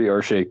Seth Curry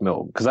or Shake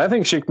Milton because I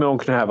think Shake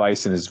Milton can have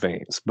ice in his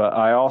veins. But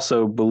I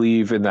also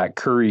believe in that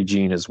Curry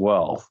gene as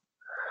well.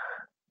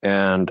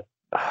 And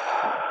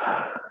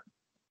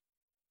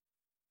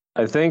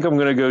I think I'm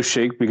going to go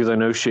Shake because I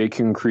know Shake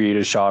can create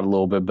a shot a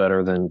little bit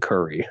better than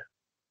Curry,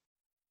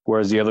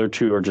 whereas the other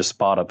 2 are just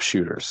spot-up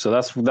shooters. So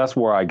that's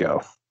where I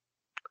go.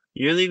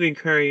 You're leaving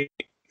Curry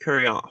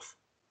off.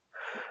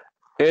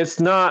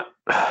 It's not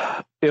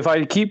 – if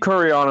I keep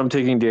Curry on, I'm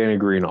taking Danny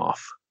Green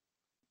off.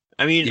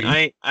 I mean,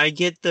 I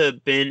get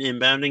the Ben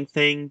inbounding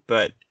thing,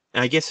 but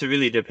I guess it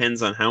really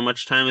depends on how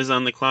much time is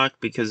on the clock,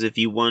 because if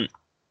you want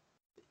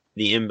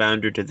the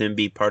inbounder to then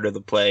be part of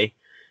the play,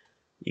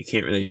 you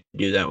can't really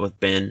do that with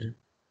Ben.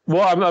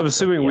 Well, I'm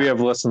assuming we have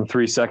less than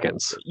 3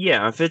 seconds.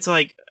 Yeah, if it's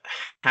like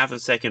half a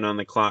second on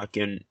the clock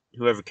and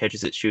whoever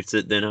catches it shoots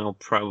it, then I'll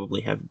probably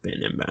have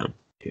Ben inbound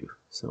too.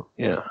 So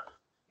yeah,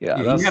 you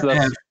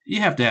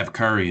have to have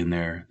Curry in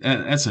there.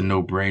 That's a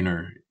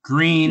no-brainer.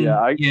 Green,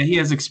 he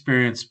has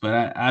experience,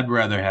 but I'd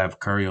rather have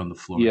Curry on the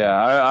floor.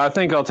 Yeah, I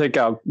think I'll take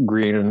out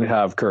Green and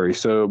have Curry.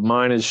 So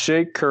mine is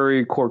Shake,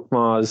 Curry,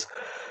 Korkmaz,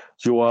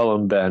 Joel,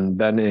 and Ben.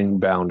 Ben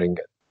inbounding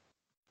it.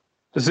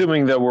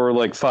 Assuming that we're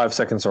like 5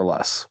 seconds or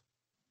less.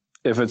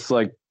 If it's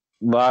like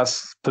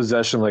last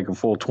possession, like a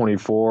full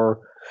 24,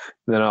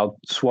 then I'll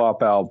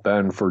swap out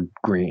Ben for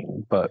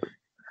Green. But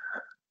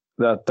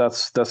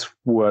That's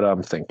what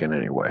I'm thinking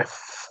anyway.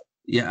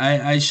 Yeah,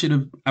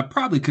 I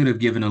probably could have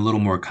given a little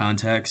more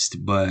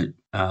context, but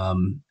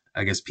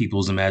I guess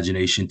people's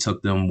imagination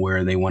took them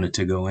where they wanted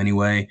to go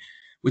anyway,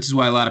 which is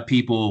why a lot of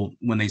people,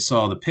 when they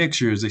saw the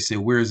pictures, they say,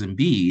 "Where's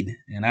Embiid?"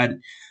 And I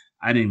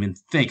didn't even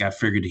think. I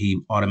figured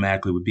he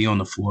automatically would be on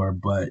the floor,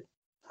 but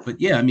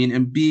yeah, I mean,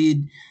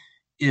 Embiid,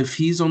 if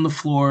he's on the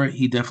floor,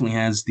 he definitely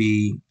has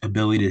the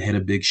ability to hit a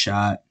big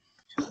shot,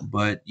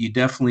 but you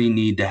definitely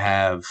need to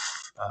have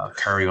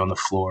Curry on the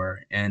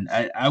floor. And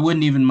I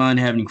wouldn't even mind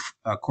having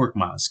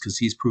Korkmaz, because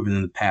he's proven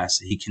in the past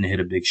that he can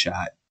hit a big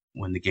shot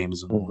when the game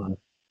is on the line.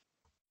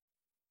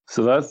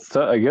 So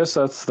I guess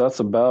that's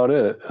about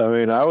it. I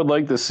mean, I would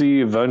like to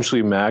see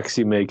eventually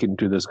Maxey make it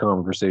into this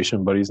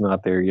conversation, but he's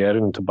not there yet.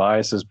 And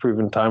Tobias has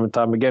proven time and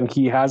time again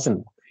he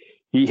hasn't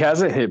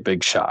hit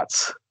big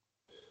shots.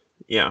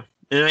 Yeah,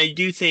 and I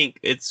do think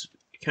it's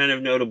kind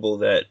of notable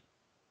that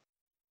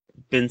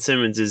Ben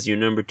Simmons is your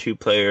number 2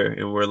 player,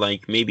 and we're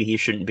like, maybe he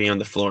shouldn't be on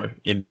the floor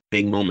in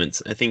big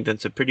moments. I think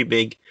that's a pretty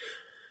big.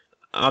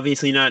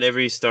 Obviously, not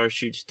every star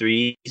shoots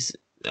threes.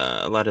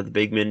 A lot of the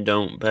big men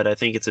don't, but I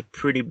think it's a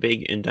pretty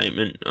big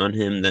indictment on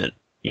him that,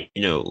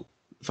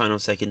 final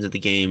seconds of the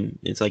game,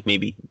 it's like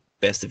maybe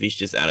best if he's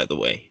just out of the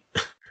way.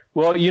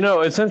 Well,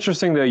 it's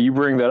interesting that you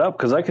bring that up,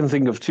 because I can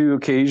think of 2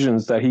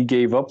 occasions that he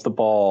gave up the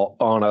ball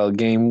on a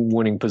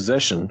game-winning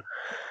possession.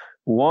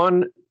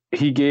 One,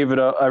 he gave it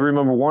up. I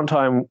remember one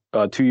time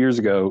 2 years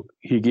ago,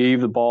 he gave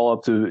the ball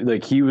up to,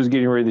 like, he was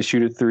getting ready to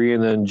shoot a 3,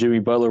 and then Jimmy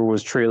Butler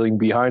was trailing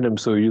behind him,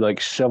 so he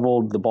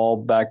shoveled the ball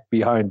back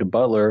behind to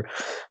Butler,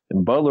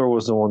 and Butler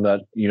was the one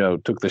that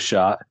took the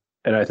shot,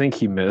 and I think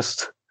he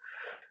missed.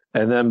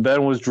 And then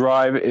Ben was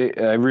driving.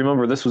 I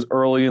remember this was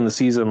early in the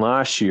season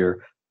last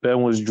year.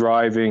 Ben was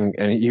driving,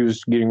 and he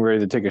was getting ready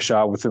to take a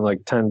shot within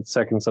 10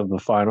 seconds of the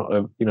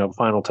final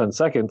 10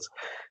 seconds.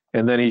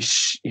 And then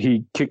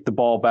he kicked the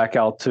ball back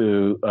out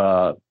to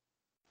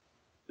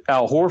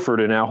Al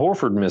Horford, and Al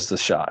Horford missed the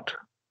shot.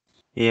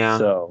 Yeah.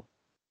 So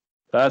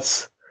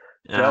that's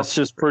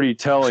just pretty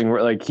telling.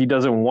 Like, he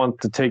doesn't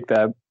want to take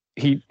that.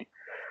 He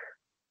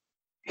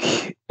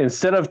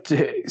instead of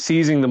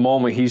seizing the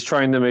moment, he's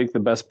trying to make the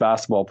best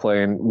basketball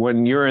play. And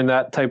when you're in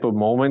that type of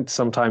moment,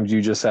 sometimes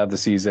you just have to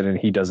seize it, and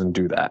he doesn't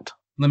do that.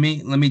 Let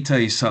me tell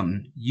you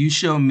something. You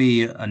show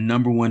me a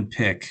number 1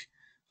 pick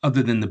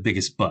other than the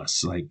biggest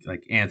busts, like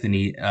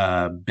Anthony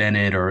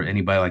Bennett or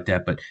anybody like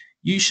that, but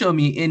you show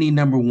me any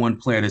number 1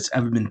 player that's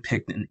ever been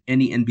picked in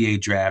any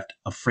NBA draft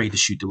afraid to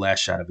shoot the last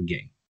shot of a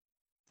game.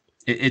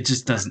 It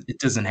just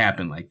doesn't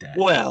happen like that.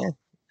 Well,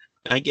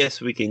 I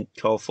guess we can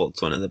call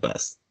Fultz one of the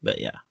best, but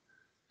yeah.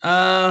 We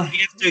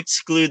have to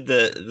exclude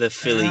the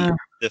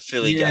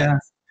Philly guys.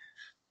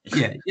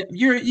 Yeah,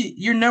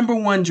 your number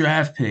 1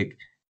 draft pick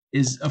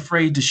is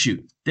afraid to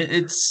shoot.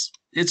 It's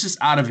just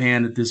out of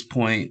hand at this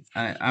point.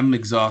 I'm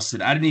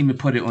exhausted. I didn't even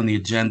put it on the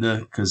agenda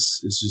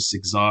because it's just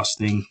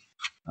exhausting.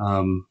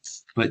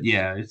 But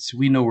yeah,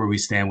 we know where we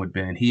stand with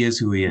Ben. He is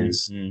who he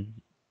is. Mm-hmm.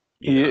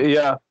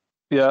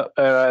 Yeah.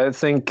 I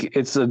think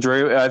it's a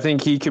dream. I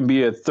think he can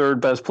be a 3rd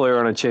best player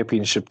on a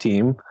championship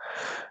team,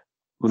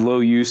 low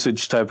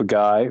usage type of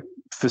guy,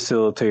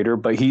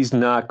 facilitator, but he's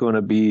not going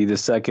to be the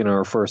 2nd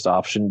or 1st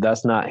option.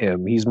 That's not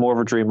him. He's more of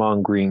a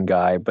Draymond Green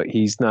guy, but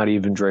he's not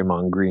even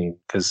Draymond Green,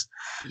 because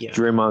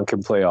Draymond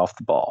can play off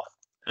the ball.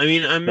 I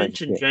mean, I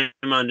mentioned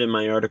Draymond in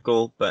my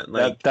article, but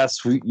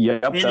that's really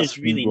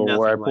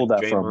where I pulled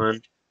that Draymond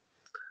from.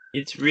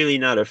 It's really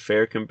not a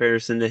fair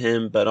comparison to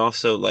him, but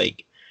also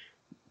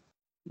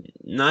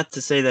not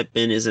to say that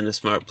Ben isn't a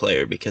smart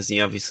player, because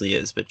he obviously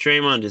is, but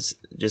Draymond is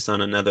just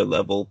on another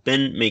level.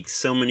 Ben makes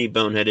so many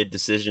boneheaded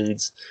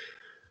decisions.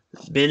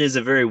 Ben is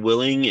a very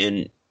willing,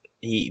 and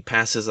he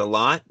passes a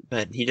lot,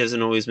 but he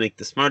doesn't always make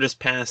the smartest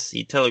pass.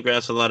 He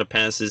telegraphs a lot of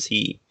passes.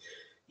 He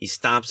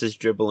stops his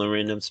dribble in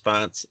random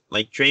spots.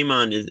 Like,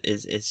 Draymond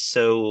is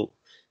so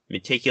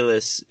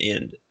meticulous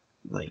and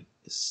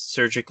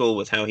surgical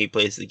with how he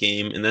plays the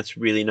game, and that's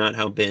really not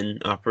how Ben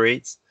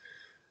operates.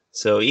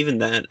 So even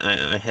that,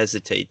 I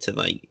hesitate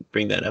to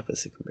bring that up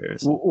as a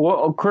comparison.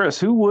 Well, Chris,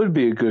 who would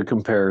be a good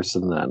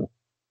comparison then?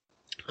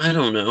 I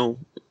don't know.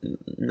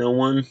 No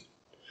one.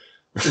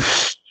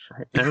 I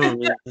don't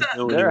really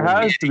know. There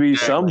has to be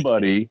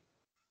somebody.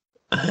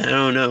 I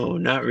don't know.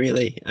 Not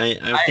really.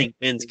 I think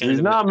Ben's kind of.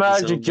 He's not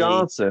Magic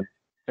Johnson.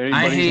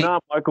 But he's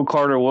not Michael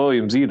Carter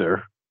Williams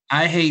either.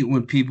 I hate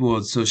when people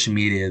on social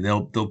media,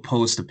 they'll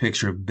post a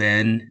picture of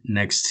Ben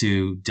next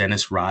to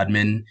Dennis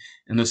Rodman,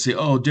 and they'll say,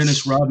 "Oh,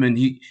 Dennis Rodman,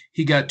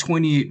 he got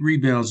 28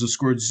 rebounds and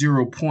scored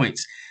 0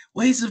 points."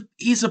 Well,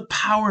 he's a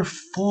power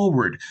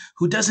forward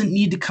who doesn't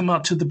need to come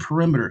out to the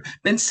perimeter.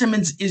 Ben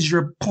Simmons is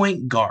your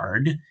point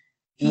guard.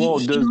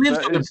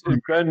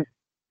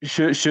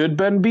 Should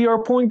Ben be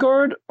our point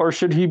guard, or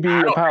should he be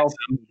a power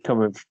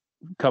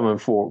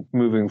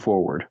moving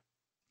forward?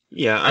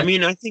 Yeah, I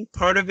mean, I think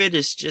part of it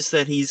is just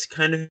that he's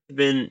kind of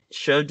been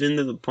shoved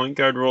into the point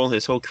guard role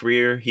his whole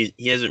career. He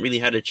hasn't really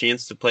had a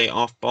chance to play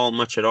off ball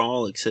much at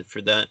all, except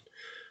for that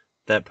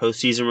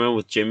postseason run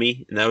with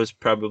Jimmy, and that was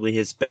probably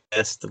his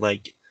best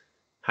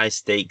high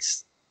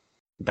stakes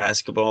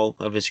basketball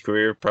of his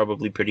career,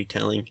 probably pretty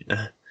telling.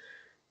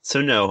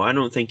 So no, I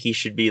don't think he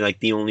should be like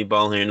the only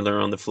ball handler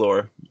on the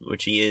floor,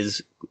 which he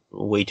is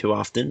way too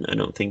often. I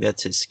don't think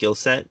that's his skill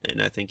set,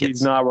 and I think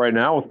he's not right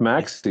now with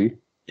Maxey.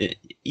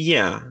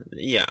 Yeah.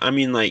 I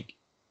mean, like,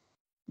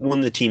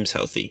 when the team's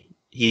healthy,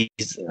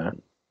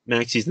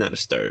 Maxey's not a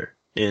starter,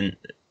 and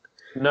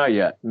not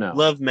yet. No,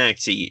 love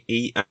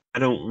Maxey. I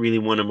don't really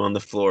want him on the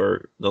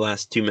floor the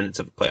last 2 minutes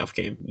of a playoff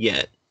game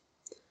yet.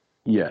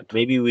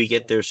 Maybe we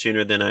get there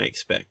sooner than I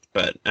expect,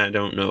 but I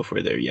don't know if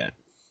we're there yet.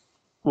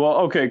 Well,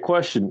 okay,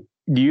 question.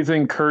 Do you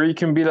think Curry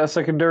can be that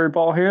secondary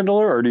ball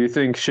handler, or do you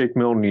think Shake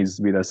Milton needs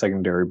to be that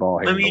secondary ball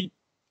handler?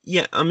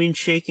 I mean,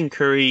 Shake and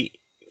Curry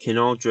can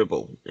all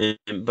dribble,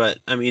 but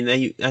I mean,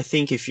 I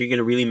think if you're going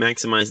to really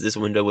maximize this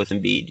window with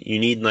Embiid, you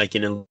need like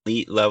an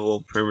elite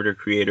level perimeter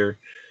creator.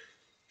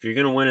 If you're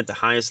going to win at the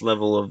highest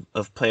level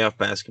of playoff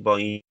basketball,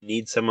 you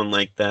need someone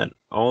like that.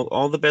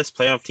 All the best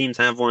playoff teams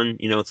have one.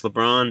 You know, it's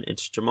LeBron,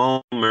 it's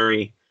Jamal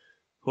Murray,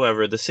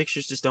 whoever. The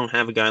Sixers just don't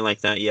have a guy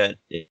like that yet.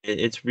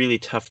 It's really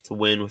tough to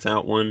win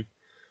without one.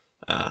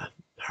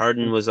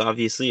 Harden was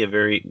obviously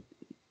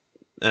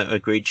a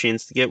great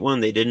chance to get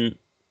one. They didn't.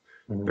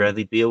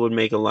 Bradley Beal would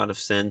make a lot of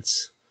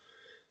sense.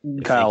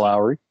 Kyle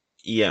Lowry.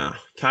 Yeah,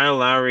 Kyle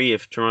Lowry,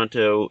 if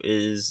Toronto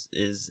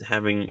is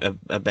having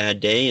a bad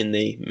day and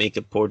they make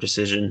a poor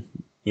decision,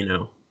 you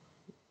know.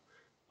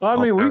 Well,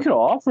 I mean, we could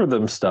offer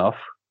them stuff.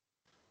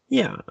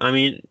 Yeah, I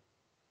mean,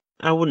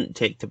 I wouldn't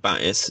take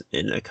Tobias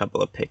in a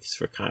couple of picks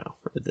for Kyle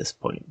at this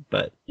point,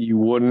 but... You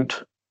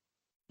wouldn't?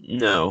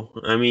 No,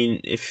 I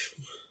mean, if...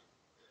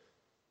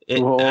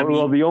 the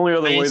only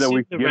other way that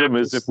we could get him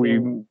is if we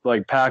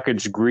like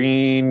package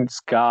Green,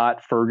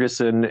 Scott,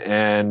 Ferguson,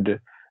 and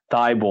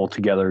Thibault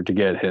together to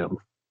get him.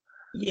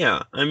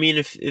 Yeah, I mean,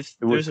 if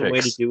there's a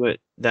way to do it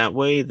that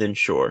way, then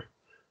sure.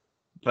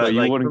 But you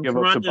like, wouldn't from give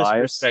up Toronto's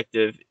Tobias?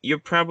 perspective, you're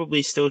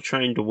probably still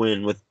trying to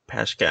win with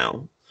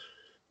Pascal.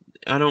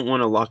 I don't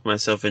want to lock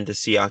myself into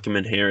Siakam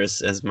and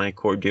Harris as my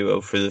core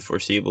duo for the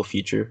foreseeable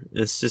future.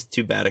 It's just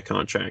too bad a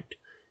contract.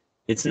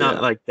 It's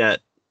not like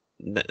that.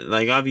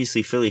 Like,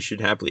 obviously, Philly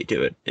should happily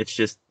do it. It's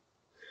just,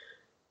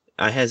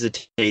 I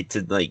hesitate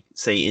to like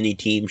say any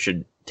team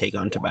should take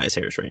on Tobias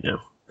Harris right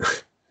now.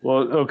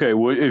 Well, okay.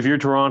 If you're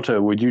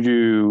Toronto, would you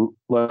do,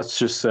 let's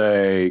just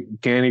say,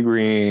 Danny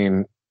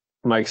Green,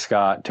 Mike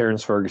Scott,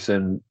 Terrence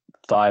Ferguson,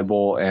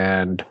 Thibault,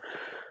 and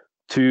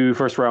 2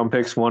 first-round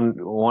picks, one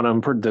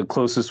the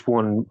closest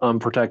one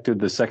unprotected,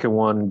 the second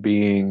one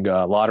being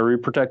lottery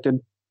protected?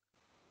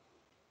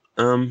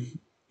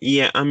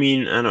 Yeah, I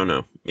mean, I don't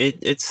know.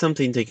 It's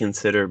something to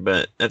consider,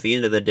 but at the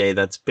end of the day,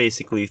 that's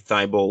basically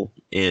Thibault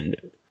and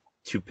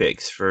 2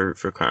 picks for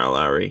Kyle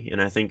Lowry,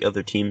 and I think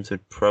other teams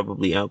would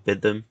probably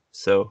outbid them,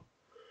 so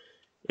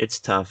it's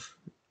tough.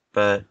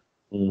 But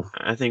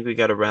I think we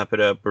got to wrap it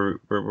up.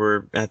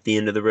 We're at the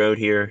end of the road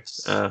here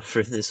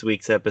for this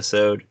week's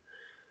episode.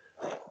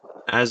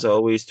 As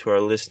always, to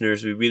our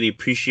listeners, we really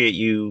appreciate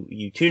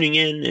you tuning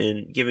in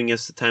and giving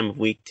us the time of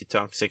week to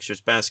talk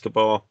Sixers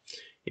basketball.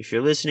 If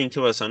you're listening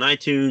to us on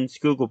iTunes,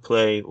 Google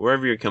Play,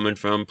 wherever you're coming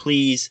from,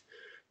 please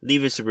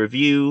leave us a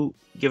review,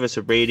 give us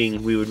a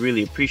rating. We would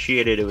really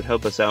appreciate it. It would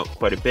help us out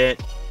quite a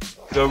bit.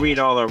 Go read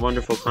all our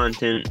wonderful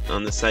content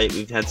on the site.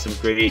 We've had some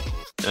great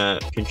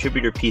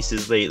contributor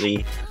pieces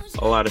lately.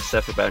 A lot of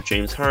stuff about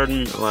James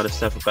Harden, a lot of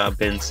stuff about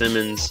Ben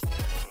Simmons,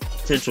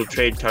 potential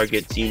trade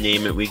targets, you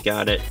name it, we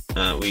got it.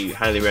 We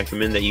highly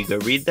recommend that you go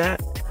read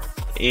that.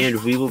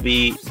 And we will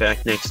be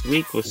back next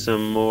week with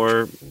some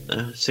more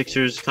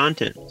Sixers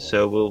content.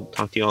 So we'll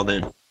talk to you all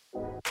then.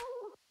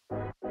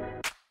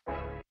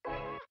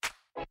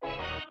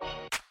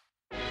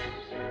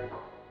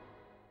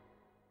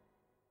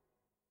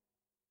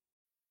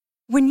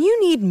 When you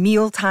need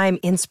mealtime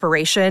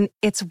inspiration,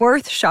 it's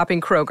worth shopping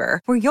Kroger,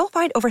 where you'll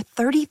find over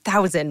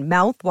 30,000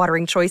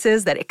 mouth-watering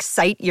choices that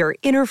excite your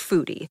inner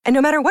foodie. And no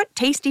matter what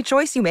tasty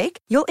choice you make,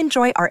 you'll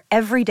enjoy our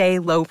everyday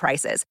low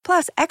prices,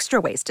 plus extra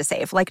ways to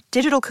save, like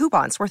digital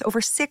coupons worth over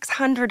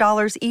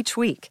 $600 each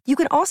week. You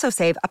can also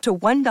save up to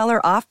 $1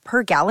 off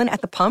per gallon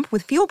at the pump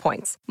with fuel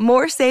points.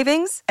 More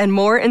savings and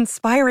more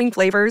inspiring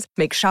flavors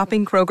make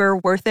shopping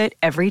Kroger worth it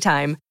every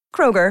time.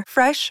 Kroger,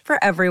 fresh for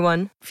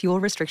everyone. Fuel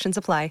restrictions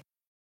apply.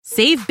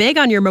 Save big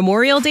on your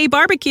Memorial Day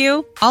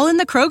barbecue, all in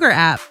the Kroger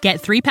app.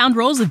 Get 3-pound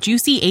rolls of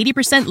juicy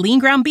 80% lean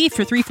ground beef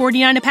for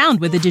 $3.49 a pound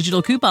with a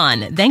digital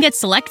coupon. Then get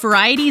select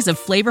varieties of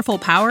flavorful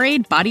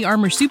Powerade, Body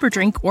Armor Super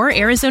Drink, or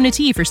Arizona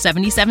tea for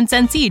 77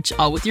 cents each,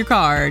 all with your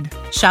card.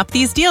 Shop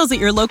these deals at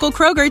your local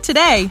Kroger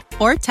today,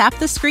 or tap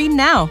the screen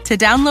now to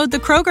download the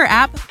Kroger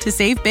app to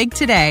save big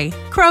today.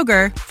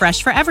 Kroger,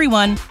 fresh for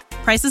everyone.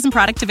 Prices and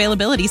product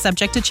availability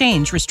subject to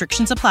change.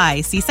 Restrictions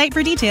apply. See site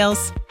for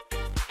details.